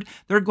 3rd,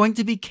 they're going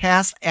to be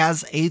cast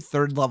as a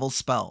 3rd level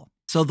spell.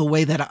 So the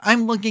way that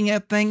I'm looking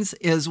at things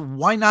is,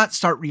 why not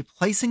start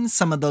replacing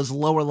some of those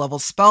lower level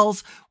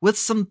spells with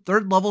some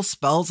 3rd level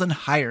spells and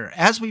higher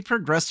as we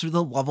progress through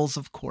the levels,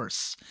 of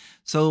course.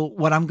 So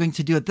what I'm going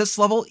to do at this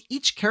level,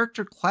 each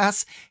character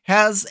class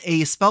has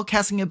a spell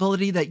casting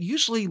ability that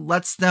usually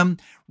lets them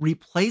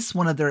replace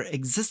one of their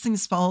existing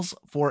spells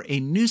for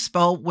a new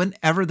spell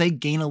whenever they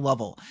gain a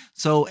level.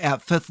 So at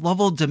 5th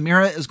level,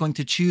 Demira is going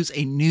to choose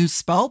a new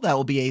spell that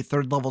will be a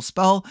 3rd level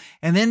spell,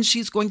 and then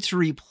she's going to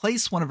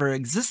replace one of her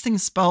existing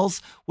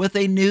spells with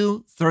a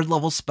new 3rd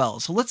level spell.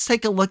 So let's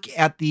take a look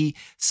at the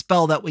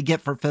spell that we get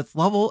for 5th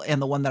level,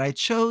 and the one that I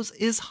chose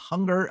is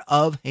Hunger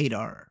of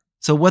Hadar.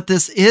 So what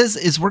this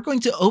is we're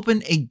going to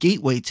open a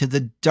gateway to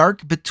the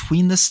dark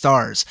between the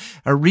stars,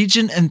 a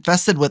region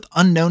infested with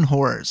unknown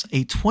horrors.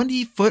 A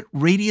 20-foot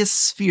radius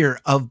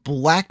sphere of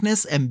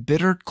blackness and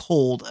bitter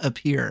cold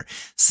appear,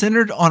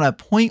 centered on a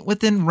point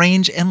within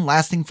range and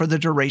lasting for the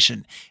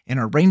duration. And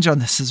our range on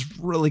this is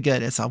really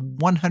good. It's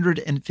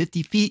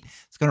 150 feet.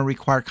 It's going to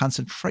require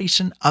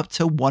concentration up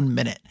to 1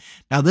 minute.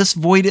 Now this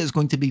void is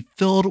going to be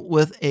filled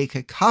with a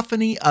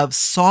cacophony of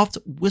soft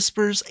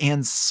whispers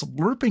and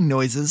slurping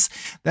noises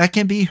that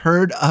can be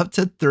heard up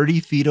to 30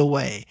 feet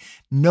away.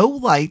 No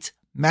light,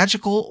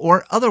 magical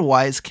or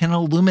otherwise, can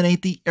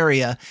illuminate the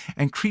area,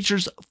 and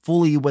creatures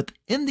fully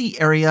within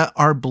the area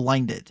are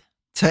blinded.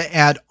 To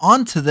add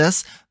on to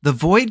this, the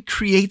void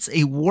creates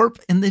a warp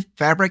in the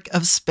fabric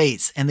of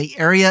space, and the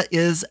area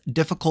is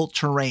difficult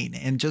terrain.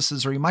 And just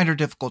as a reminder,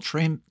 difficult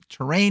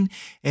terrain,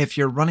 if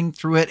you're running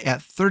through it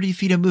at 30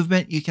 feet of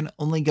movement, you can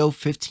only go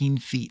 15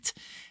 feet.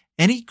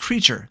 Any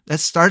creature that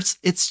starts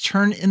its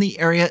turn in the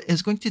area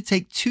is going to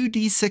take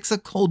 2d6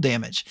 of cold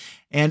damage,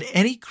 and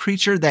any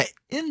creature that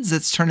ends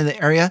its turn in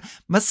the area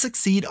must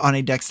succeed on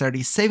a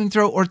dexterity saving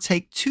throw or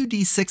take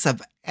 2d6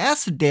 of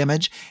acid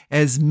damage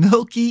as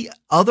milky,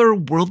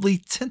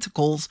 otherworldly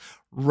tentacles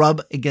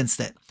rub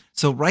against it.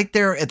 So right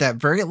there at that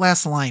very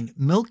last line,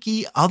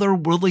 milky,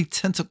 otherworldly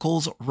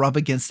tentacles rub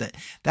against it.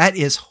 That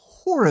is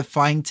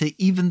horrifying to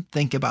even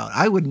think about.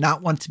 I would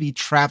not want to be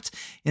trapped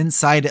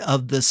inside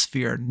of this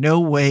sphere.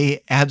 No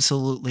way,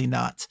 absolutely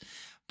not.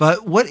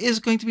 But what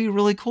is going to be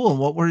really cool, and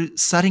what we're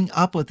setting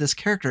up with this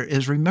character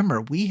is, remember,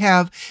 we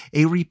have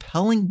a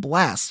repelling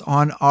blast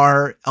on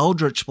our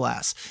Eldritch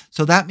Blast.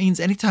 So that means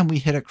anytime we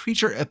hit a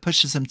creature, it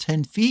pushes them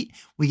 10 feet.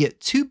 We get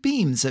 2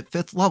 beams at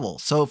 5th level.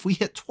 So if we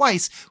hit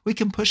twice, we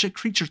can push a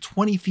creature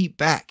 20 feet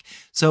back.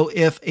 So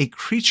if a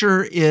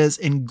creature is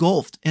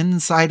engulfed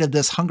inside of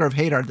this Hunger of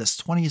Hadar,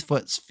 this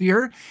 20-foot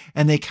sphere,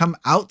 and they come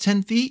out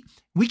 10 feet,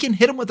 we can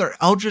hit them with our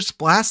Eldritch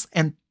Blast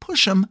and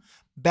push them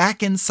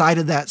back inside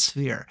of that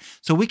sphere.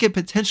 So we could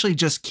potentially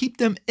just keep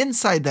them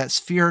inside that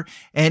sphere,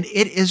 and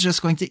it is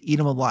just going to eat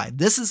them alive.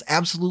 This is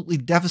absolutely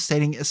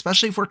devastating,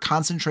 especially if we're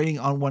concentrating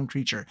on one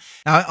creature.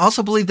 Now, I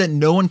also believe that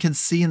no one can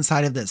see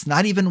inside of this,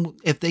 not even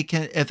if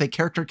a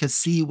character could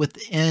see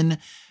within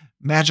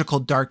magical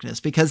darkness,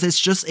 because it's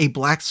just a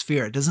black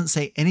sphere. It doesn't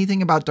say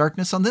anything about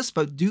darkness on this,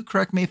 but do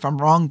correct me if I'm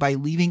wrong by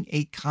leaving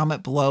a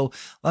comment below.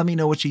 Let me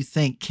know what you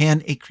think.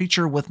 Can a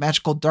creature with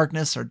magical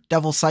darkness or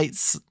devil sight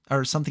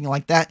or something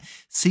like that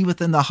see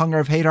within the Hunger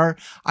of Hadar.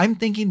 I'm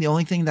thinking the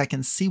only thing that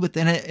can see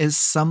within it is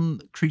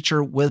some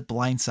creature with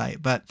blind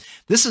sight, but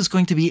this is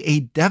going to be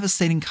a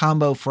devastating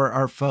combo for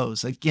our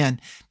foes.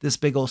 Again, this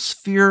big old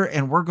sphere,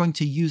 and we're going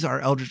to use our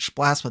Eldritch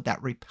Blast with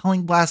that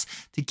repelling blast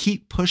to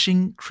keep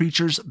pushing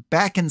creatures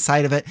back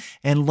inside of it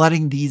and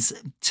letting these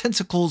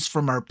tentacles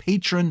from our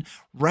patron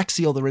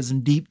Rexiel the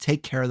Risen Deep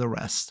take care of the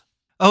rest.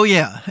 Oh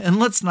yeah, and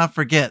let's not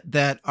forget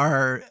that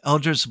our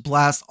Eldritch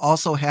Blast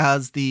also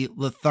has the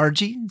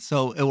Lethargy,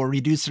 so it will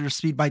reduce their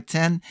speed by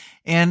 10,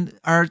 and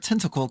our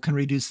Tentacle can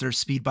reduce their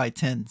speed by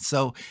 10,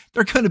 so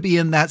they're going to be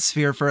in that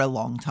sphere for a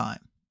long time.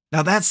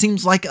 Now that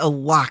seems like a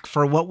lock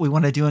for what we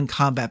want to do in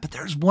combat, but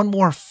there's one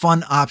more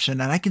fun option,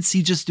 and I can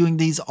see just doing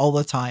these all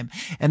the time,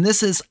 and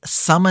this is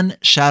Summon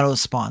Shadow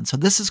Spawn. So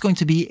this is going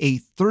to be a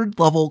 3rd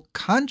level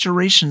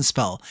conjuration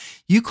spell.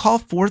 You call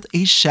forth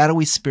a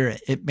shadowy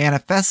spirit. It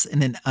manifests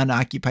in an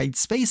unoccupied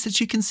space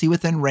that you can see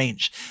within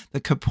range.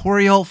 The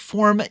corporeal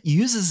form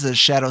uses a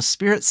shadow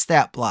spirit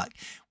stat block.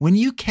 When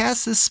you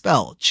cast this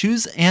spell,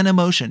 choose an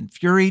emotion: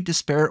 fury,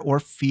 despair, or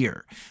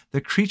fear.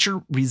 The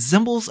creature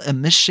resembles a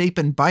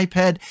misshapen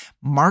biped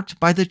marked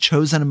by the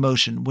chosen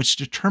emotion, which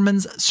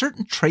determines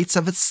certain traits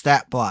of its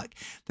stat block.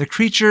 The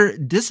creature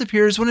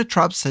disappears when it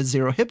drops to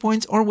 0 hit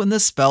points or when the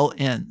spell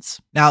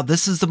ends. Now,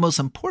 this is the most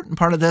important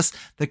part of this.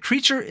 The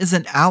creature is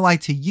an ally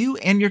to you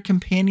and your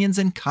companions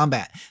in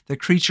combat. The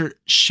creature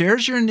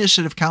shares your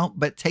initiative count,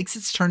 but takes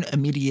its turn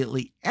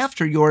immediately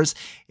after yours.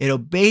 It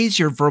obeys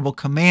your verbal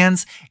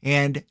commands,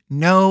 and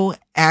no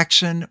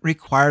action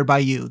required by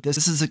you.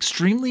 This is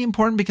extremely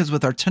important because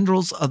with our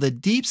Tendrils of the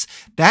Deeps,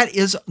 that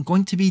is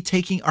going to be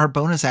taking our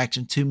bonus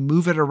action to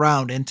move it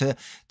around and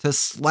to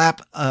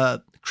slap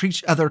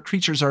other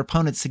creatures or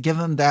opponents to give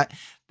them that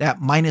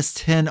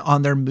 -10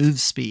 on their move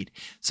speed.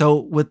 So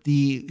with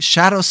the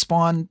Shadow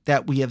Spawn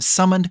that we have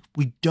summoned,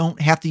 we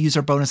don't have to use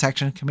our bonus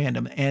action to command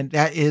them, and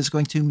that is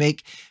going to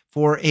make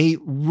for a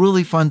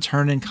really fun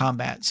turn in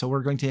combat. So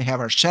we're going to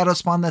have our Shadow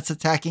Spawn that's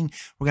attacking,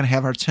 we're going to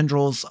have our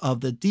Tendrils of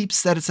the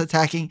Deeps that it's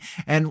attacking,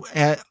 and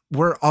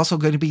we're also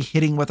going to be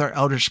hitting with our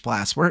Eldritch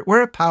Blast.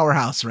 We're a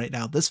powerhouse right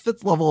now. This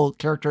 5th level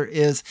character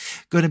is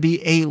going to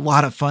be a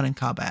lot of fun in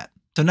combat.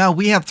 So now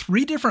we have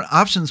 3 different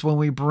options when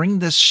we bring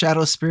this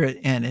Shadow Spirit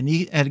in.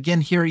 And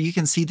again, here you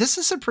can see this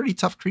is a pretty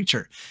tough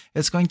creature.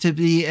 It's going to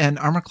be an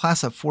armor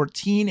class of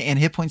 14 and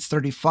hit points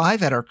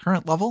 35 at our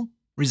current level.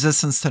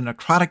 Resistance to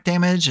necrotic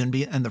damage and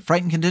the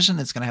frightened condition.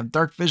 It's going to have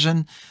dark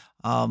vision,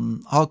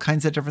 all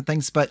kinds of different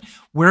things. But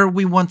where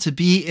we want to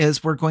be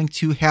is we're going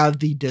to have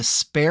the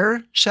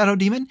Despair Shadow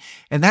Demon.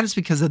 And that is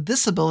because of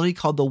this ability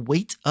called the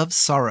Weight of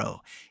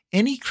Sorrow.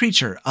 Any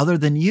creature other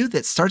than you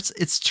that starts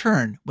its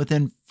turn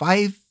within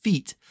 5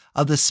 feet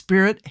of the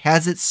spirit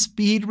has its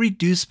speed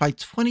reduced by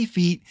 20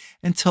 feet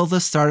until the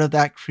start of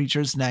that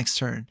creature's next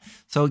turn.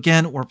 So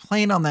again, we're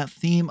playing on that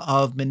theme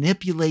of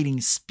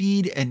manipulating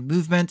speed and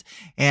movement,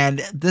 and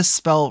this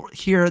spell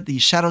here, the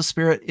Shadow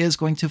Spirit, is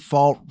going to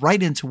fall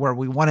right into where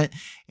we want it,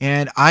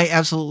 and I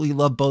absolutely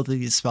love both of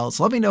these spells.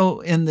 Let me know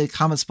in the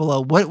comments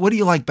below, what do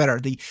you like better?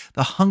 The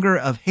Hunger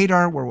of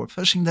Hadar, where we're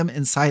pushing them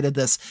inside of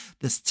this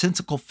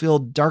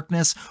tentacle-filled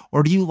darkness,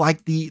 or do you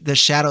like the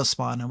Shadow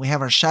Spawn? And we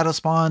have our Shadow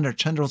Spawn, our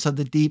Tendrils of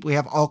the Deep, we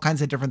have all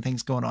kinds of different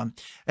things going on.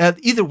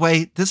 Either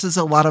way, this is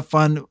a lot of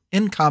fun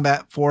in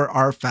combat for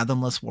our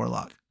Fathomless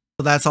Warlock.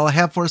 So that's all I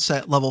have for us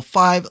at level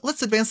 5.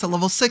 Let's advance to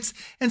level 6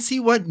 and see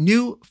what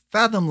new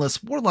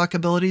Fathomless Warlock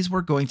abilities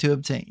we're going to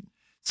obtain.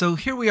 So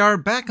here we are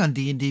back on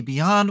D&D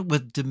Beyond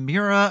with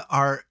Demira,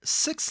 our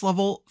 6th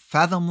level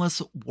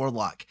Fathomless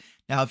Warlock.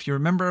 Now, if you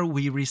remember,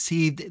 we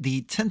received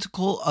the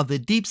Tentacle of the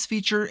Deeps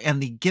feature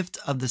and the Gift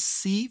of the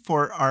Sea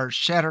for our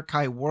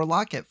Shadar-Kai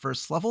Warlock at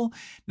 1st level.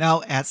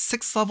 Now, at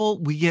 6th level,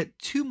 we get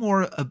 2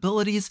 more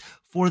abilities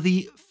for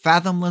the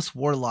Fathomless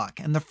Warlock.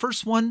 And the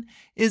first one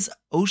is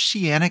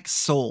Oceanic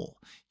Soul.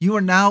 You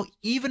are now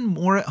even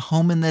more at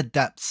home in the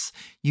depths.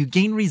 You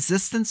gain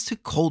resistance to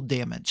cold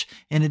damage.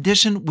 In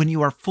addition, when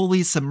you are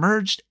fully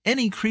submerged,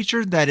 any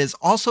creature that is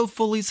also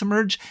fully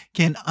submerged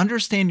can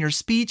understand your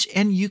speech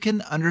and you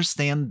can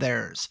understand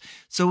theirs.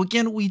 So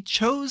again, we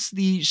chose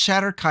the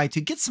Shadar-Kai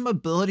to get some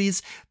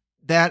abilities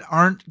that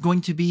aren't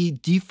going to be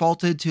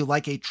defaulted to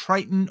like a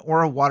Triton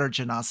or a Water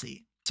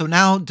Genasi. So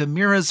now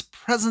Demira's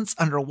presence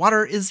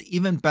underwater is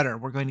even better.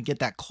 We're going to get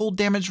that cold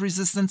damage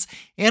resistance,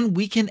 and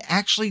we can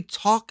actually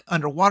talk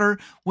underwater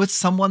with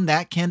someone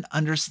that can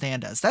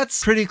understand us.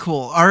 That's pretty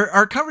cool.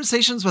 Our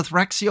conversations with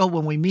Rexiel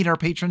when we meet our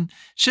patron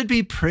should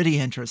be pretty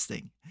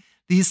interesting.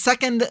 The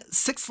second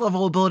 6th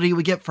level ability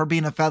we get for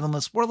being a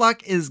Fathomless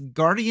Warlock is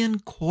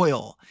Guardian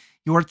Coil.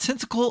 Your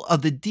Tentacle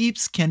of the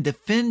Deeps can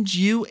defend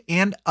you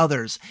and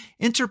others,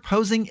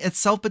 interposing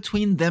itself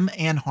between them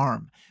and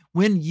harm.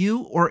 When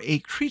you or a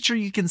creature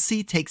you can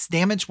see takes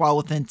damage while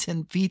within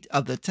 10 feet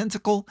of the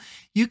tentacle,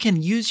 you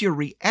can use your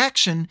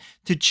reaction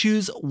to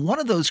choose one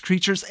of those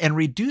creatures and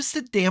reduce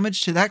the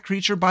damage to that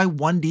creature by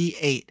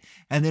 1d8.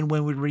 And then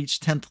when we reach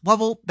 10th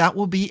level, that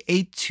will be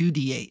a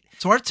 2d8.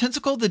 So our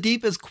Tentacle of the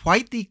Deep is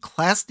quite the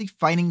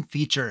class-defining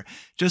feature.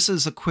 Just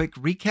as a quick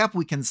recap,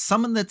 we can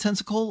summon the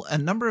Tentacle a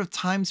number of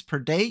times per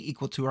day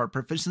equal to our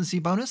proficiency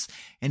bonus.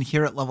 And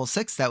here at level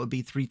 6, that would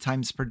be 3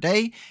 times per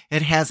day.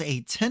 It has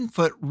a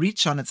 10-foot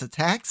reach on its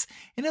attacks,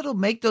 and it'll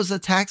make those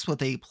attacks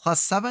with a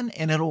 +7,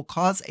 and it'll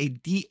cause a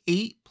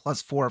d8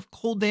 +4 of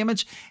cold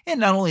damage. And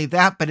not only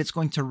that, but it's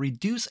going to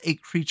reduce a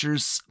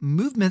creature's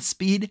movement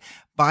speed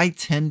by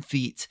 10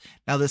 feet.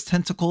 Now this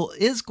Tentacle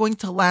is going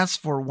to last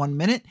for 1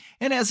 minute,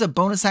 and as a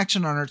bonus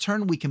action on our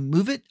turn, we can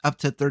move it up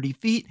to 30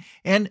 feet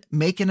and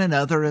make it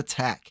another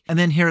attack. And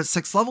then here at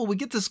 6th level, we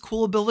get this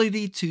cool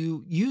ability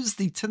to use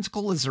the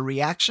Tentacle as a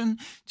reaction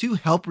to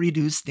help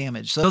reduce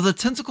damage. So the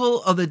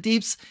Tentacle of the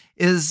Deeps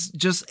is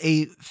just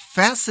a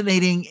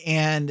fascinating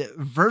and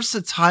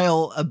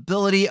versatile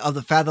ability of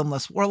the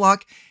Fathomless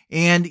Warlock,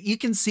 and you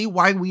can see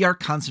why we are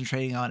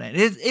concentrating on it.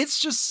 It's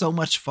just so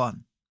much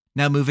fun.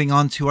 Now moving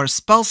on to our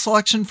spell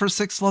selection for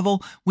 6th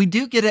level, we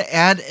do get to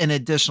add an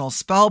additional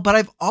spell, but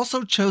I've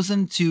also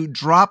chosen to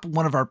drop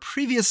one of our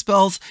previous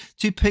spells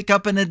to pick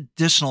up an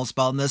additional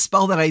spell. And the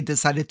spell that I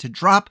decided to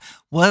drop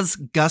was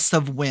Gust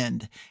of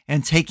Wind.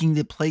 And taking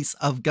the place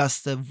of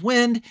Gust of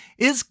Wind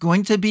is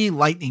going to be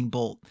Lightning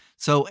Bolt.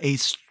 So a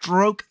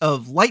stroke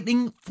of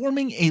lightning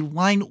forming a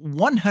line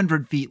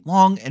 100 feet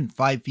long and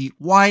 5 feet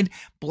wide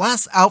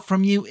blasts out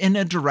from you in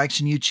a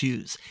direction you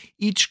choose.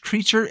 Each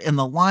creature in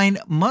the line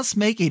must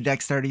make a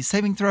dexterity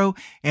saving throw,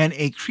 and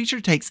a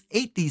creature takes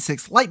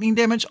 8d6 lightning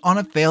damage on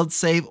a failed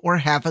save or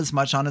half as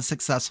much on a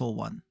successful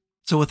one.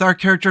 So with our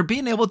character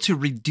being able to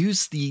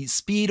reduce the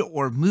speed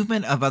or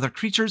movement of other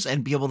creatures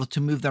and be able to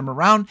move them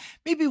around,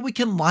 maybe we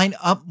can line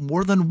up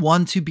more than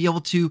one to be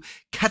able to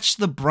catch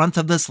the brunt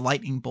of this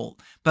lightning bolt.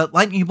 But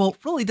lightning bolt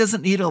really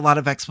doesn't need a lot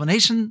of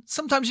explanation.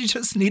 Sometimes you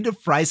just need to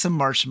fry some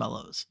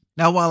marshmallows.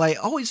 Now, while I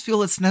always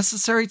feel it's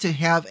necessary to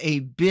have a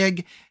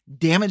big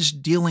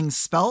damage dealing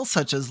spell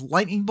such as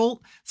Lightning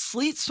Bolt,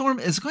 Sleet Storm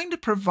is going to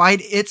provide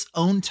its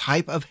own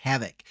type of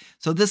havoc.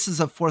 So this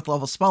is a 4th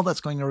level spell that's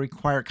going to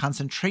require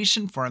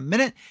concentration for a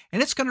minute,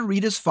 and it's going to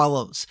read as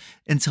follows.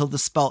 Until the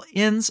spell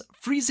ends,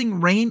 freezing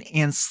rain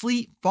and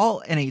sleet fall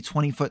in a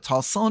 20-foot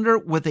tall cylinder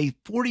with a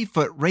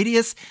 40-foot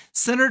radius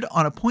centered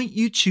on a point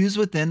you choose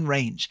within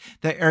range.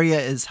 The area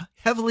is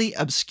heavily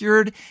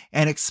obscured,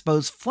 and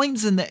exposed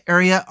flames in the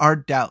area are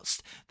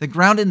doused. The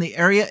ground in the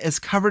area is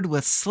covered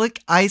with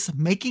slick ice,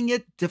 making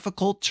it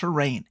difficult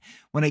terrain.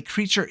 When a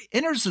creature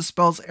enters the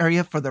spell's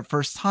area for the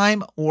first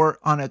time or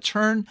on a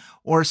turn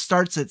or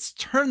starts its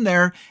turn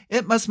there,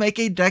 it must make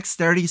a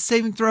dexterity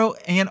saving throw,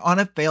 and on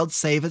a failed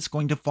save, it's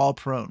going to fall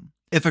prone.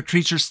 If a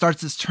creature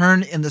starts its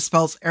turn in the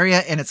spell's area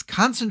and it's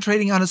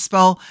concentrating on a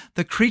spell,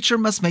 the creature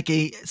must make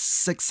a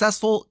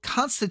successful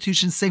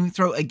Constitution saving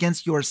throw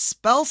against your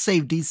spell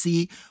save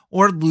DC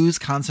or lose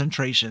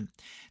concentration.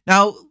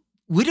 Now,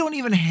 we don't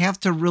even have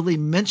to really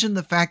mention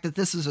the fact that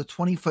this is a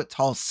 20-foot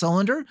tall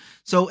cylinder,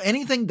 so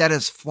anything that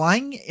is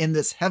flying in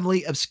this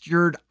heavily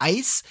obscured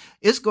ice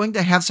is going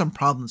to have some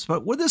problems.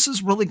 But where this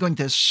is really going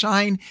to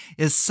shine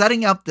is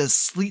setting up this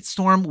sleet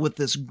storm with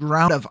this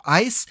ground of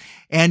ice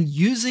and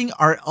using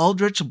our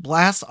Eldritch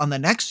Blast on the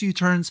next few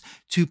turns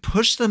to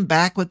push them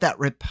back with that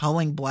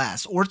repelling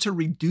blast or to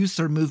reduce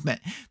their movement.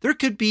 There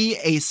could be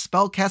a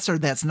spellcaster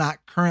that's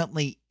not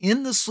currently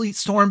in the sleet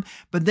storm,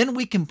 but then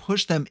we can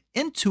push them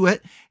into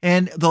it,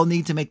 and they'll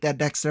need to make that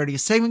dexterity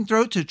saving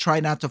throw to try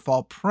not to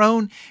fall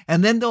prone,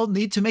 and then they'll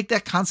need to make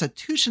that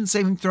Constitution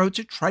saving throw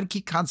to try to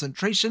keep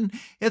concentration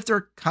if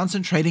they're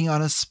concentrating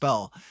on a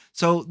spell.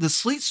 So the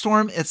sleet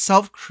storm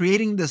itself,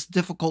 creating this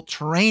difficult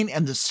terrain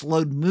and the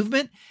slowed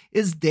movement,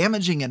 is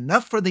damaging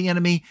enough for the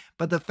enemy,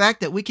 but the fact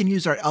that we can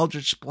use our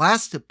Eldritch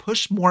Blast to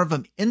push more of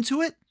them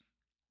into it,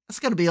 that's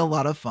going to be a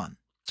lot of fun.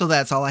 So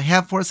that's all I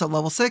have for us at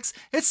level 6.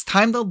 It's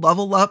time to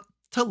level up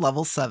to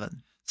level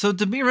 7. So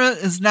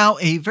Demira is now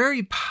a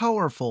very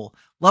powerful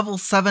level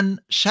 7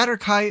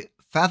 Shadar-Kai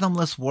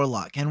Fathomless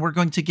Warlock, and we're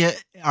going to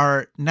get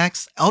our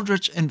next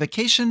Eldritch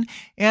Invocation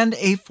and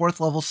a 4th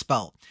level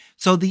spell.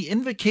 So the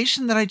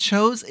invocation that I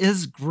chose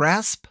is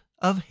Grasp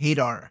of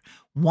Hadar.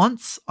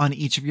 Once on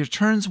each of your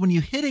turns, when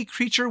you hit a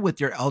creature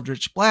with your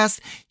Eldritch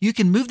Blast, you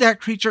can move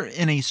that creature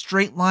in a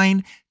straight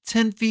line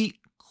 10 feet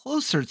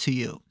closer to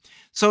you.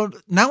 So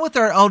now with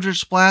our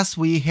Eldritch Blast,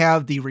 we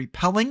have the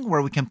repelling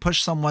where we can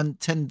push someone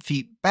 10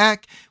 feet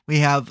back. We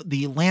have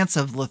the Lance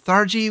of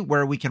Lethargy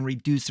where we can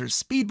reduce their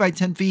speed by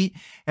 10 feet.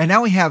 And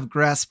now we have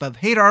Grasp of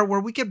Hadar where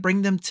we can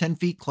bring them 10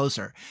 feet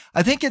closer.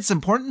 I think it's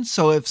important.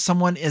 So if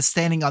someone is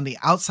standing on the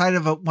outside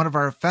of one of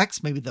our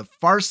effects, maybe the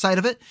far side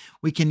of it,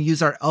 we can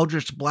use our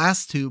Eldritch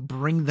Blast to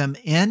bring them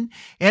in,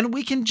 and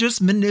we can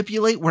just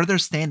manipulate where they're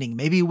standing.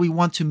 Maybe we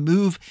want to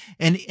move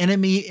an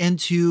enemy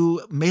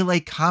into melee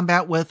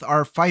combat with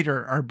our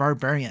fighter, our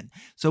barbarian.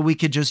 So we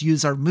could just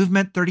use our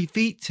movement 30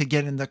 feet to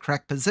get in the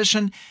correct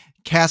position,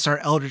 cast our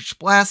Eldritch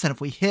Blast, and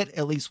if we hit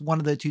at least one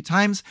of the 2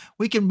 times,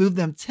 we can move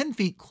them 10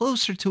 feet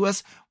closer to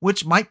us,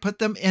 which might put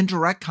them in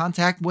direct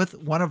contact with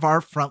one of our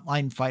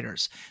frontline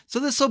fighters. So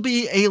this will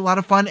be a lot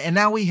of fun, and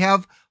now we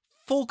have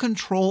full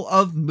control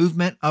of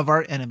movement of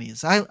our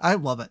enemies. I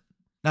love it.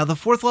 Now, the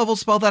 4th level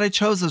spell that I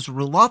chose is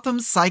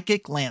Rulotham's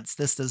Psychic Lance.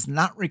 This does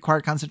not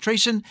require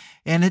concentration,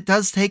 and it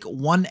does take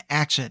 1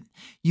 action.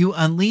 You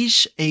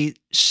unleash a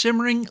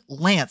shimmering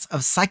lance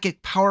of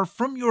psychic power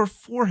from your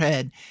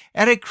forehead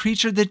at a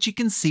creature that you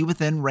can see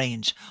within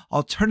range.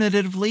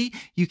 Alternatively,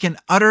 you can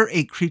utter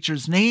a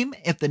creature's name.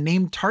 If the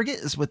named target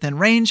is within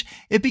range,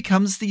 it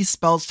becomes the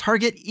spell's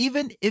target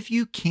even if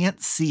you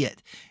can't see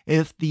it.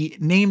 If the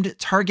named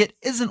target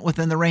isn't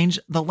within the range,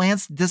 the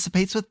lance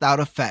dissipates without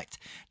effect.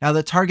 Now,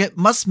 the target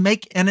must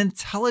make an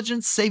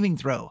intelligence saving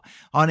throw.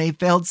 On a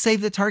failed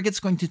save, the target's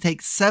going to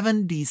take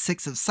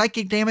 7d6 of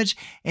psychic damage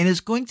and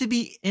is going to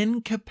be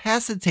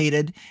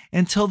incapacitated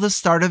until the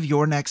start of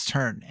your next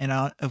turn. And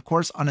of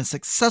course, on a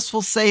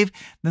successful save,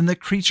 then the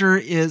creature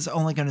is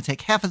only going to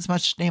take half as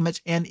much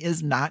damage and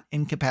is not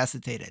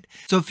incapacitated.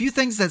 So a few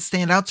things that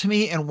stand out to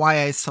me and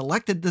why I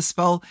selected this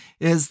spell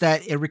is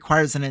that it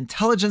requires an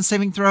intelligence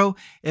saving throw.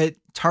 It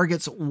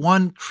targets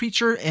 1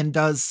 creature and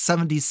does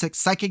 76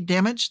 psychic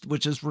damage,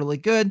 which is really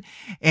good,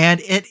 and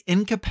it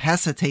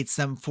incapacitates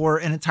them for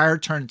an entire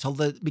turn till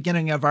the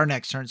beginning of our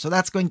next turn. So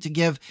that's going to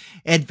give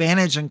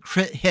advantage and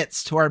crit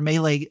hits to our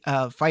melee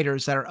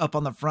fighters that are up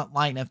on the front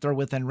line if they're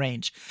within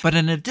range. But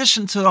in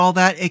addition to all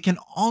that, it can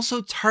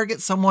also target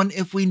someone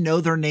if we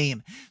know their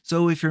name.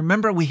 So if you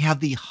remember, we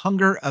have the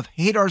Hunger of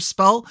Hadar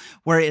spell,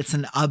 where it's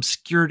an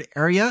obscured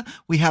area.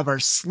 We have our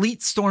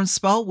Sleet Storm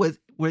spell,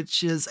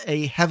 which is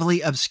a heavily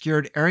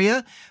obscured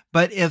area.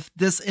 But if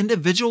this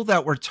individual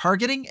that we're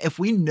targeting, if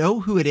we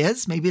know who it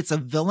is, maybe it's a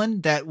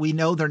villain that we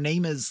know their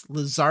name is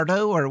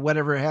Lizardo or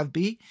whatever it have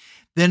be,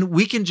 then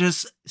we can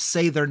just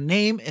say their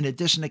name in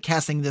addition to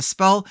casting this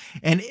spell,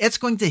 and it's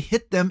going to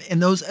hit them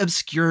in those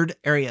obscured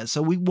areas.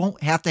 So we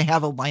won't have to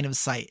have a line of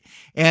sight.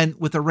 And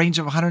with a range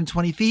of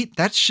 120 feet,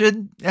 that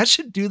should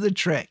do the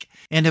trick.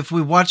 And if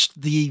we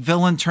watched the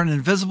villain turn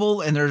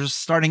invisible and they're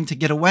starting to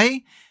get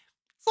away,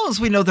 as long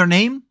as we know their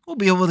name, we'll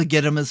be able to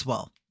get them as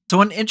well.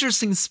 So an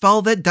interesting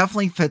spell that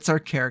definitely fits our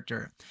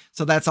character.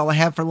 So that's all I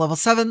have for level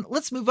 7.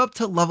 Let's move up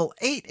to level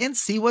 8 and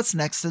see what's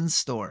next in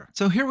store.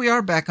 So here we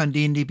are back on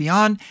D&D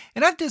Beyond,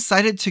 and I've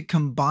decided to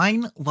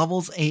combine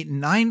levels 8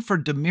 and 9 for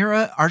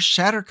Demira, our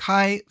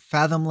Shadar-Kai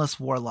Fathomless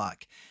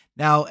Warlock.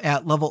 Now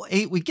at level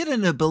 8, we get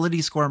an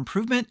ability score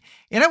improvement,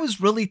 and I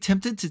was really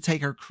tempted to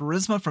take our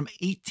charisma from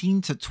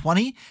 18 to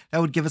 20.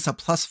 That would give us a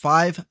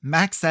 +5,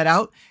 max that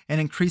out,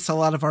 and increase a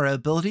lot of our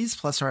abilities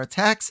plus our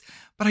attacks.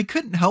 But I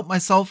couldn't help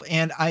myself,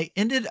 and I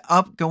ended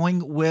up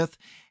going with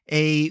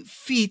a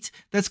feat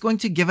that's going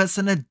to give us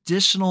an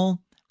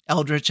additional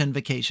Eldritch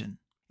Invocation.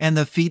 And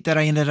the feat that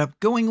I ended up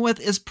going with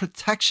is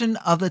Protection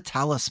of the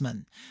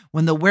Talisman.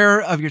 When the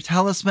wearer of your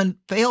talisman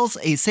fails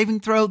a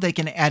saving throw, they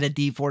can add a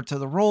d4 to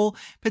the roll,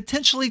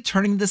 potentially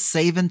turning the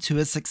save into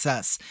a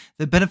success.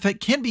 The benefit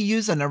can be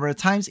used a number of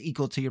times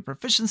equal to your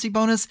proficiency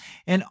bonus,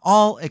 and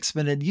all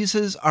expended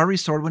uses are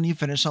restored when you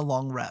finish a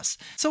long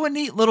rest. So a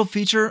neat little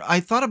feature. I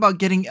thought about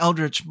getting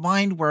Eldritch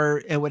Mind,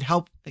 where it would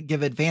help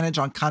give advantage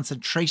on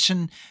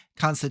Constitution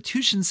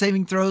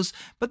saving throws,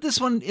 but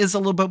this one is a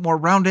little bit more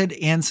rounded,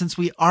 and since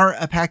we are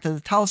a Pact of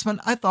the Talisman,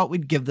 I thought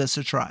we'd give this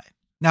a try.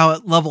 Now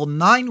at level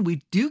 9,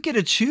 we do get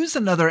to choose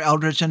another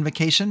Eldritch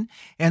Invocation,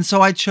 and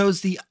so I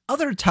chose the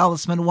other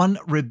talisman one,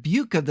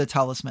 Rebuke of the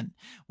Talisman.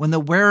 When the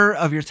wearer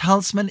of your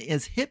talisman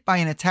is hit by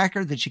an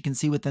attacker that you can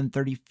see within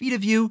 30 feet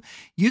of you,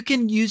 you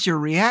can use your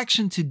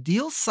reaction to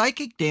deal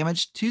psychic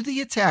damage to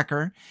the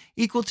attacker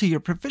equal to your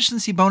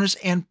proficiency bonus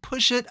and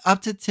push it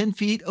up to 10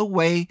 feet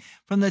away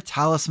from the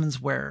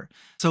talisman's wearer.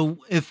 So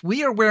if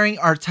we are wearing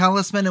our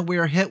talisman and we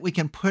are hit, we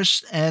can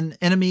push an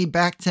enemy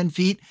back 10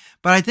 feet.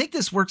 But I think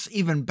this works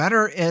even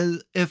better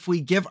if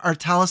we give our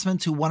talisman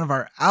to one of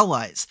our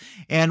allies,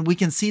 and we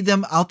can see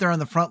them out there on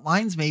the front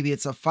lines. Maybe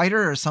it's a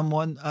fighter or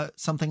someone,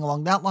 something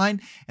along that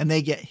line, and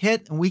they get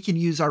hit, and we can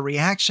use our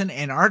reaction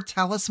and our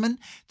talisman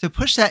to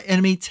push that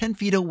enemy 10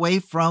 feet away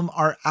from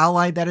our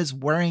ally that is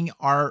wearing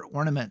our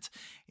ornament.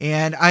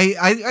 And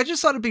I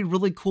just thought it'd be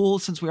really cool,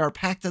 since we are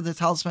Pact of the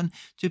Talisman,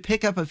 to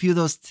pick up a few of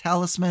those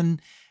talisman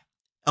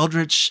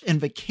Eldritch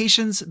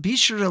Invocations. Be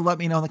sure to let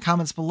me know in the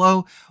comments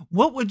below,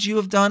 what would you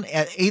have done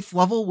at 8th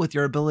level with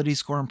your ability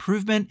score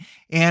improvement,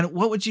 and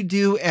what would you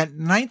do at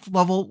 9th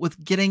level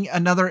with getting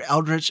another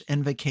Eldritch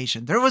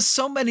Invocation? There was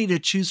so many to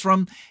choose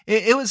from.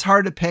 It was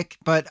hard to pick,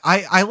 but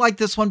I like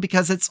this one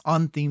because it's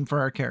on theme for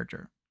our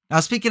character. Now,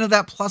 speaking of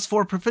that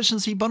 +4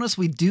 proficiency bonus,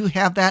 we do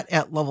have that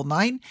at level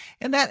 9,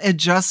 and that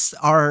adjusts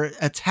our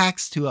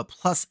attacks to a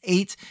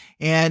 +8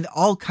 and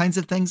all kinds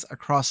of things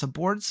across the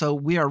board. So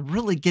we are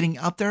really getting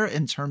up there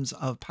in terms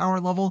of power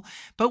level,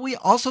 but we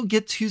also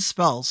get 2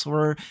 spells. So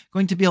we're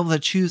going to be able to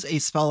choose a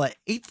spell at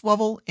 8th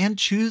level and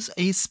choose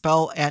a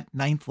spell at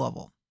 9th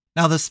level.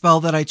 Now, the spell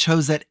that I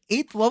chose at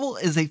 8th level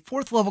is a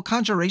 4th level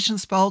conjuration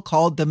spell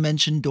called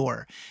Dimension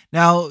Door.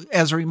 Now,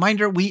 as a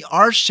reminder, we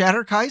are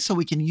Shadar-Kai, so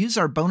we can use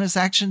our bonus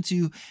action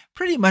to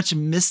pretty much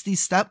Misty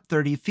Step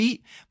 30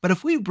 feet. But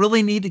if we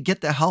really need to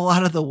get the hell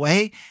out of the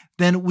way,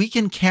 then we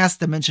can cast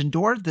Dimension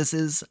Door. This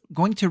is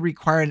going to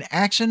require an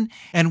action,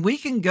 and we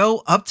can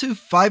go up to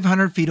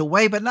 500 feet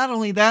away. But not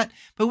only that,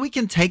 but we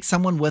can take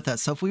someone with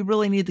us. So if we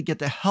really need to get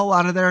the hell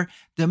out of there,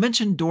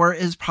 Dimension Door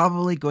is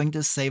probably going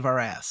to save our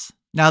ass.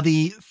 Now,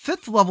 the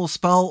 5th level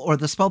spell, or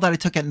the spell that I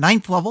took at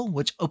 9th level,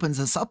 which opens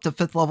us up to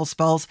 5th level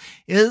spells,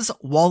 is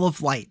Wall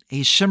of Light.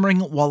 A shimmering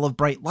wall of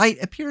bright light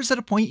appears at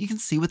a point you can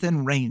see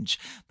within range.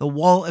 The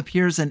wall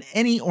appears in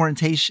any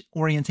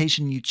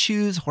orientation you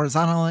choose,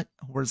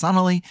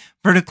 horizontally,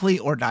 vertically,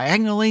 or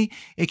diagonally.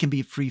 It can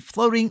be free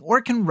floating or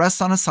can rest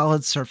on a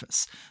solid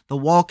surface. The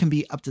wall can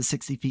be up to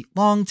 60 feet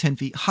long, 10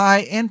 feet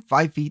high, and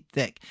 5 feet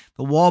thick.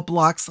 The wall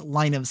blocks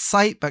line of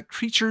sight, but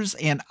creatures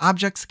and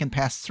objects can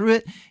pass through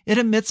it. It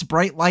emits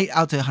bright light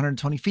out to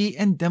 120 feet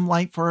and dim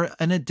light for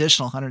an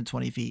additional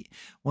 120 feet.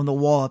 When the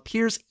wall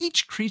appears,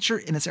 each creature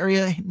in its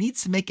area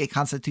needs to make a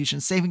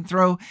Constitution saving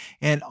throw,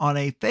 and on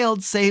a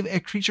failed save, a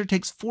creature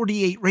takes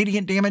 48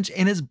 radiant damage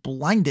and is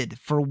blinded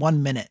for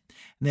 1 minute.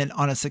 And then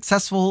on a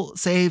successful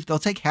save, they'll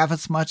take half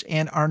as much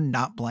and are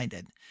not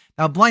blinded.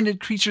 Now,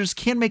 blinded creatures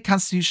can make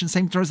Constitution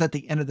saving throws at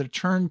the end of their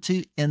turn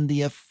to end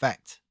the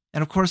effect.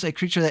 And of course, a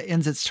creature that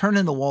ends its turn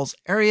in the wall's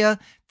area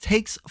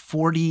takes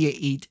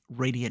 48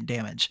 radiant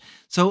damage.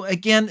 So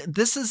again,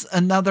 this is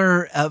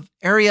another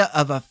area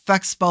of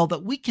effect spell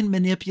that we can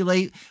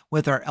manipulate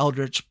with our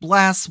Eldritch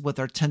Blasts, with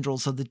our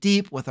Tendrils of the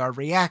Deep, with our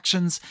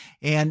reactions,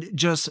 and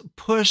just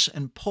push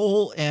and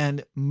pull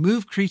and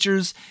move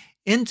creatures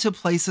into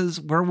places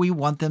where we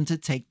want them to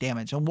take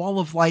damage. And Wall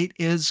of Light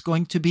is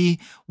going to be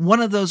one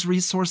of those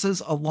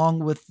resources, along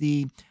with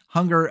the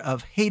Hunger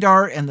of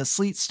Hadar and the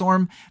Sleet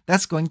Storm.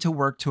 That's going to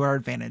work to our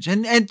advantage.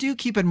 And do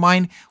keep in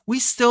mind, we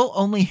still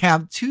only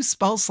have 2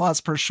 spell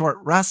slots per short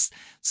rest,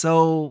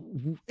 so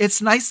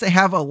it's nice to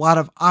have a lot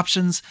of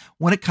options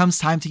when it comes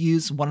time to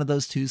use one of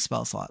those 2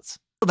 spell slots.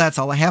 That's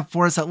all I have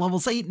for us at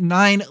levels 8 and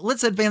 9.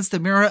 Let's advance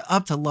Dimira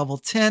up to level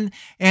 10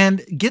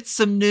 and get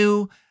some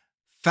new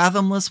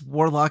Fathomless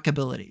Warlock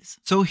abilities.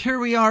 So here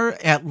we are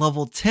at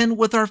level 10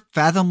 with our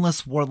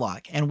Fathomless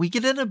Warlock, and we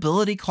get an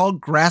ability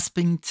called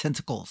Grasping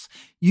Tentacles.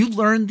 You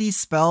learn the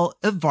spell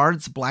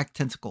Evard's Black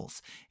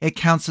Tentacles. It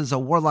counts as a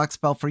Warlock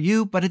spell for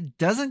you, but it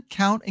doesn't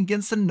count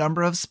against the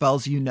number of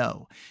spells you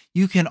know.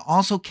 You can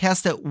also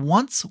cast it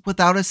once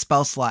without a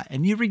spell slot,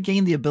 and you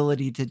regain the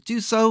ability to do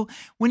so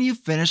when you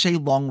finish a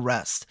long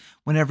rest.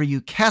 Whenever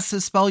you cast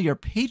this spell, your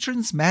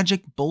patron's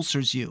magic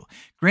bolsters you,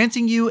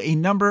 granting you a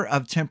number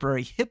of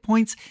temporary hit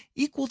points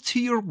equal to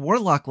your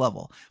Warlock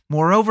level.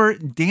 Moreover,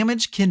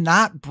 damage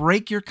cannot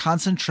break your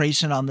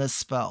concentration on this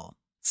spell.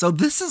 So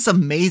this is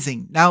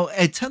amazing. Now,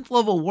 at 10th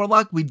level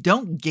Warlock, we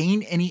don't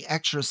gain any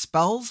extra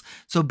spells,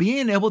 so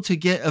being able to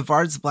get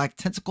Evard's Black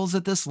Tentacles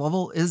at this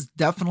level is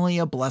definitely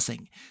a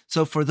blessing.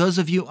 So for those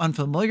of you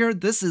unfamiliar,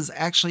 this is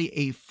actually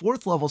a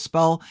 4th level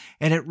spell,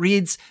 and it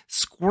reads,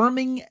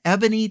 Squirming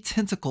Ebony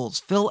Tentacles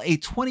fill a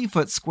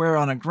 20-foot square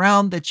on a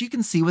ground that you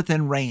can see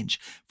within range.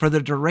 For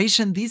the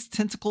duration, these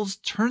tentacles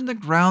turn the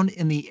ground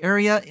in the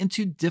area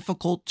into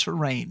difficult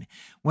terrain.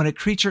 When a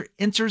creature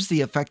enters the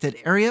affected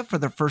area for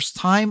the first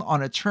time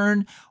on a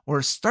turn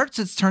or starts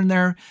its turn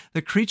there,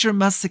 the creature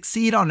must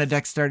succeed on a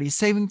dexterity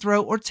saving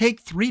throw or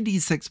take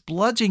 3d6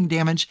 bludgeoning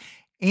damage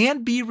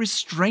and be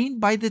restrained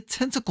by the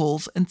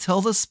tentacles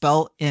until the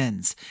spell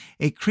ends.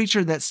 A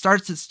creature that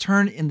starts its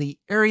turn in the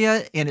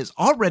area and is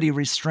already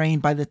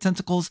restrained by the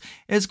tentacles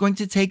is going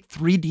to take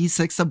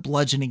 3d6 of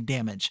bludgeoning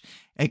damage.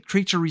 A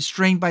creature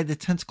restrained by the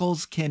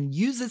tentacles can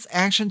use its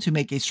action to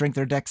make a strength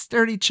or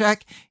dexterity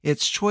check,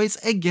 its choice,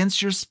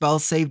 against your spell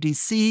save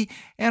DC,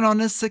 and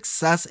on a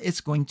success, it's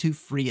going to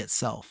free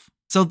itself.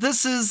 So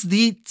this is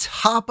the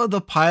top of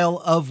the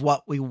pile of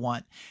what we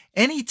want.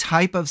 Any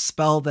type of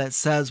spell that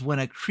says when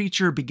a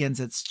creature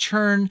begins its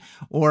turn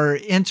or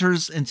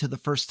enters into the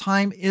first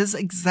time is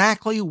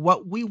exactly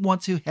what we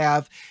want to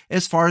have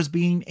as far as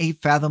being a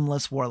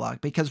Fathomless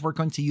Warlock, because we're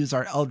going to use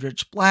our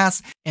Eldritch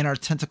Blast and our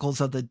Tentacles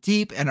of the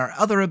Deep and our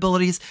other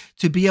abilities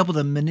to be able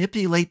to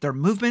manipulate their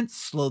movement,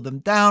 slow them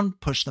down,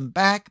 push them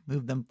back,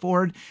 move them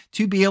forward,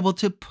 to be able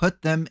to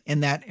put them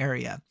in that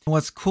area. And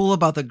what's cool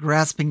about the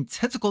Grasping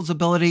Tentacles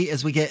ability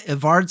is we get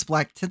Evard's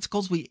Black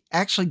Tentacles. We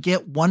actually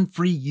get 1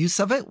 free use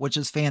of it, which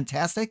is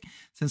fantastic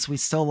since we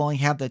still only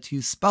have the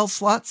 2 spell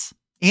slots.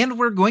 And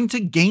we're going to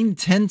gain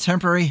 10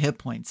 temporary hit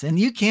points, and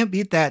you can't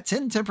beat that.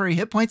 10 temporary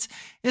hit points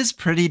is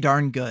pretty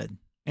darn good.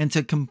 And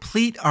to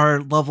complete our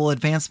level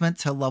advancement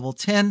to level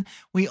 10,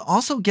 we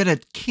also get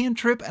a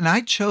cantrip, and I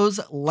chose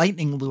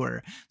Lightning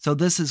Lure. So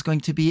this is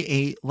going to be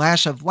a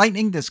lash of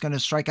lightning that's going to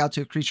strike out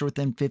to a creature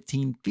within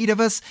 15 feet of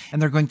us,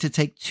 and they're going to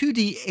take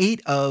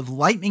 2d8 of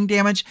lightning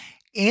damage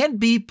and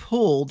be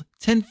pulled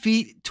 10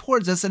 feet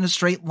towards us in a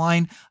straight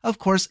line, of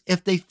course,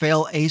 if they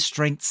fail a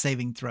strength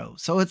saving throw.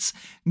 So it's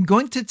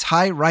going to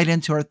tie right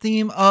into our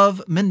theme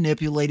of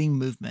manipulating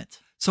movement.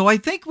 So I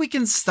think we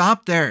can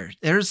stop there.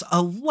 There's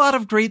a lot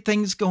of great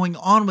things going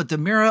on with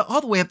Dimira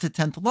all the way up to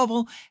 10th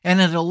level,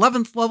 and at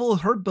 11th level,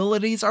 her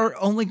abilities are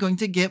only going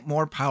to get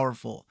more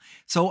powerful.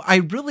 So I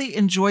really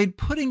enjoyed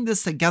putting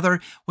this together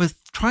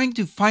with trying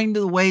to find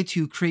a way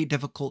to create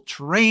difficult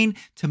terrain,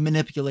 to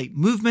manipulate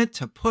movement,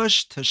 to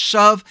push, to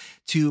shove,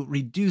 to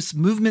reduce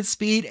movement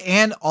speed,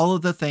 and all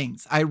of the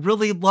things. I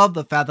really love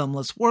the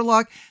Fathomless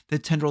Warlock, the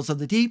Tendrils of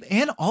the Deep,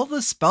 and all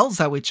the spells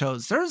that we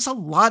chose. There's a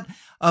lot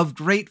of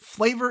great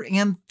flavor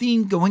and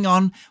theme going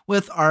on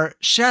with our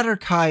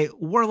Shadar-Kai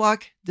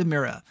Warlock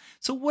Demira.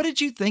 So what did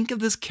you think of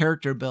this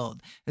character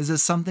build? Is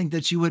this something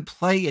that you would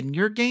play in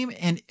your game?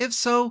 And if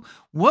so,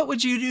 what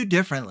would you do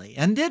differently?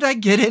 And did I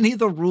get any of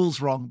the rules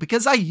wrong?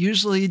 Because I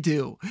usually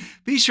do.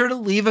 Be sure to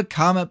leave a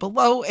comment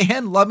below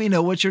and let me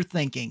know what you're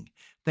thinking.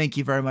 Thank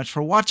you very much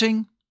for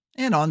watching,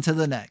 and on to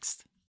the next.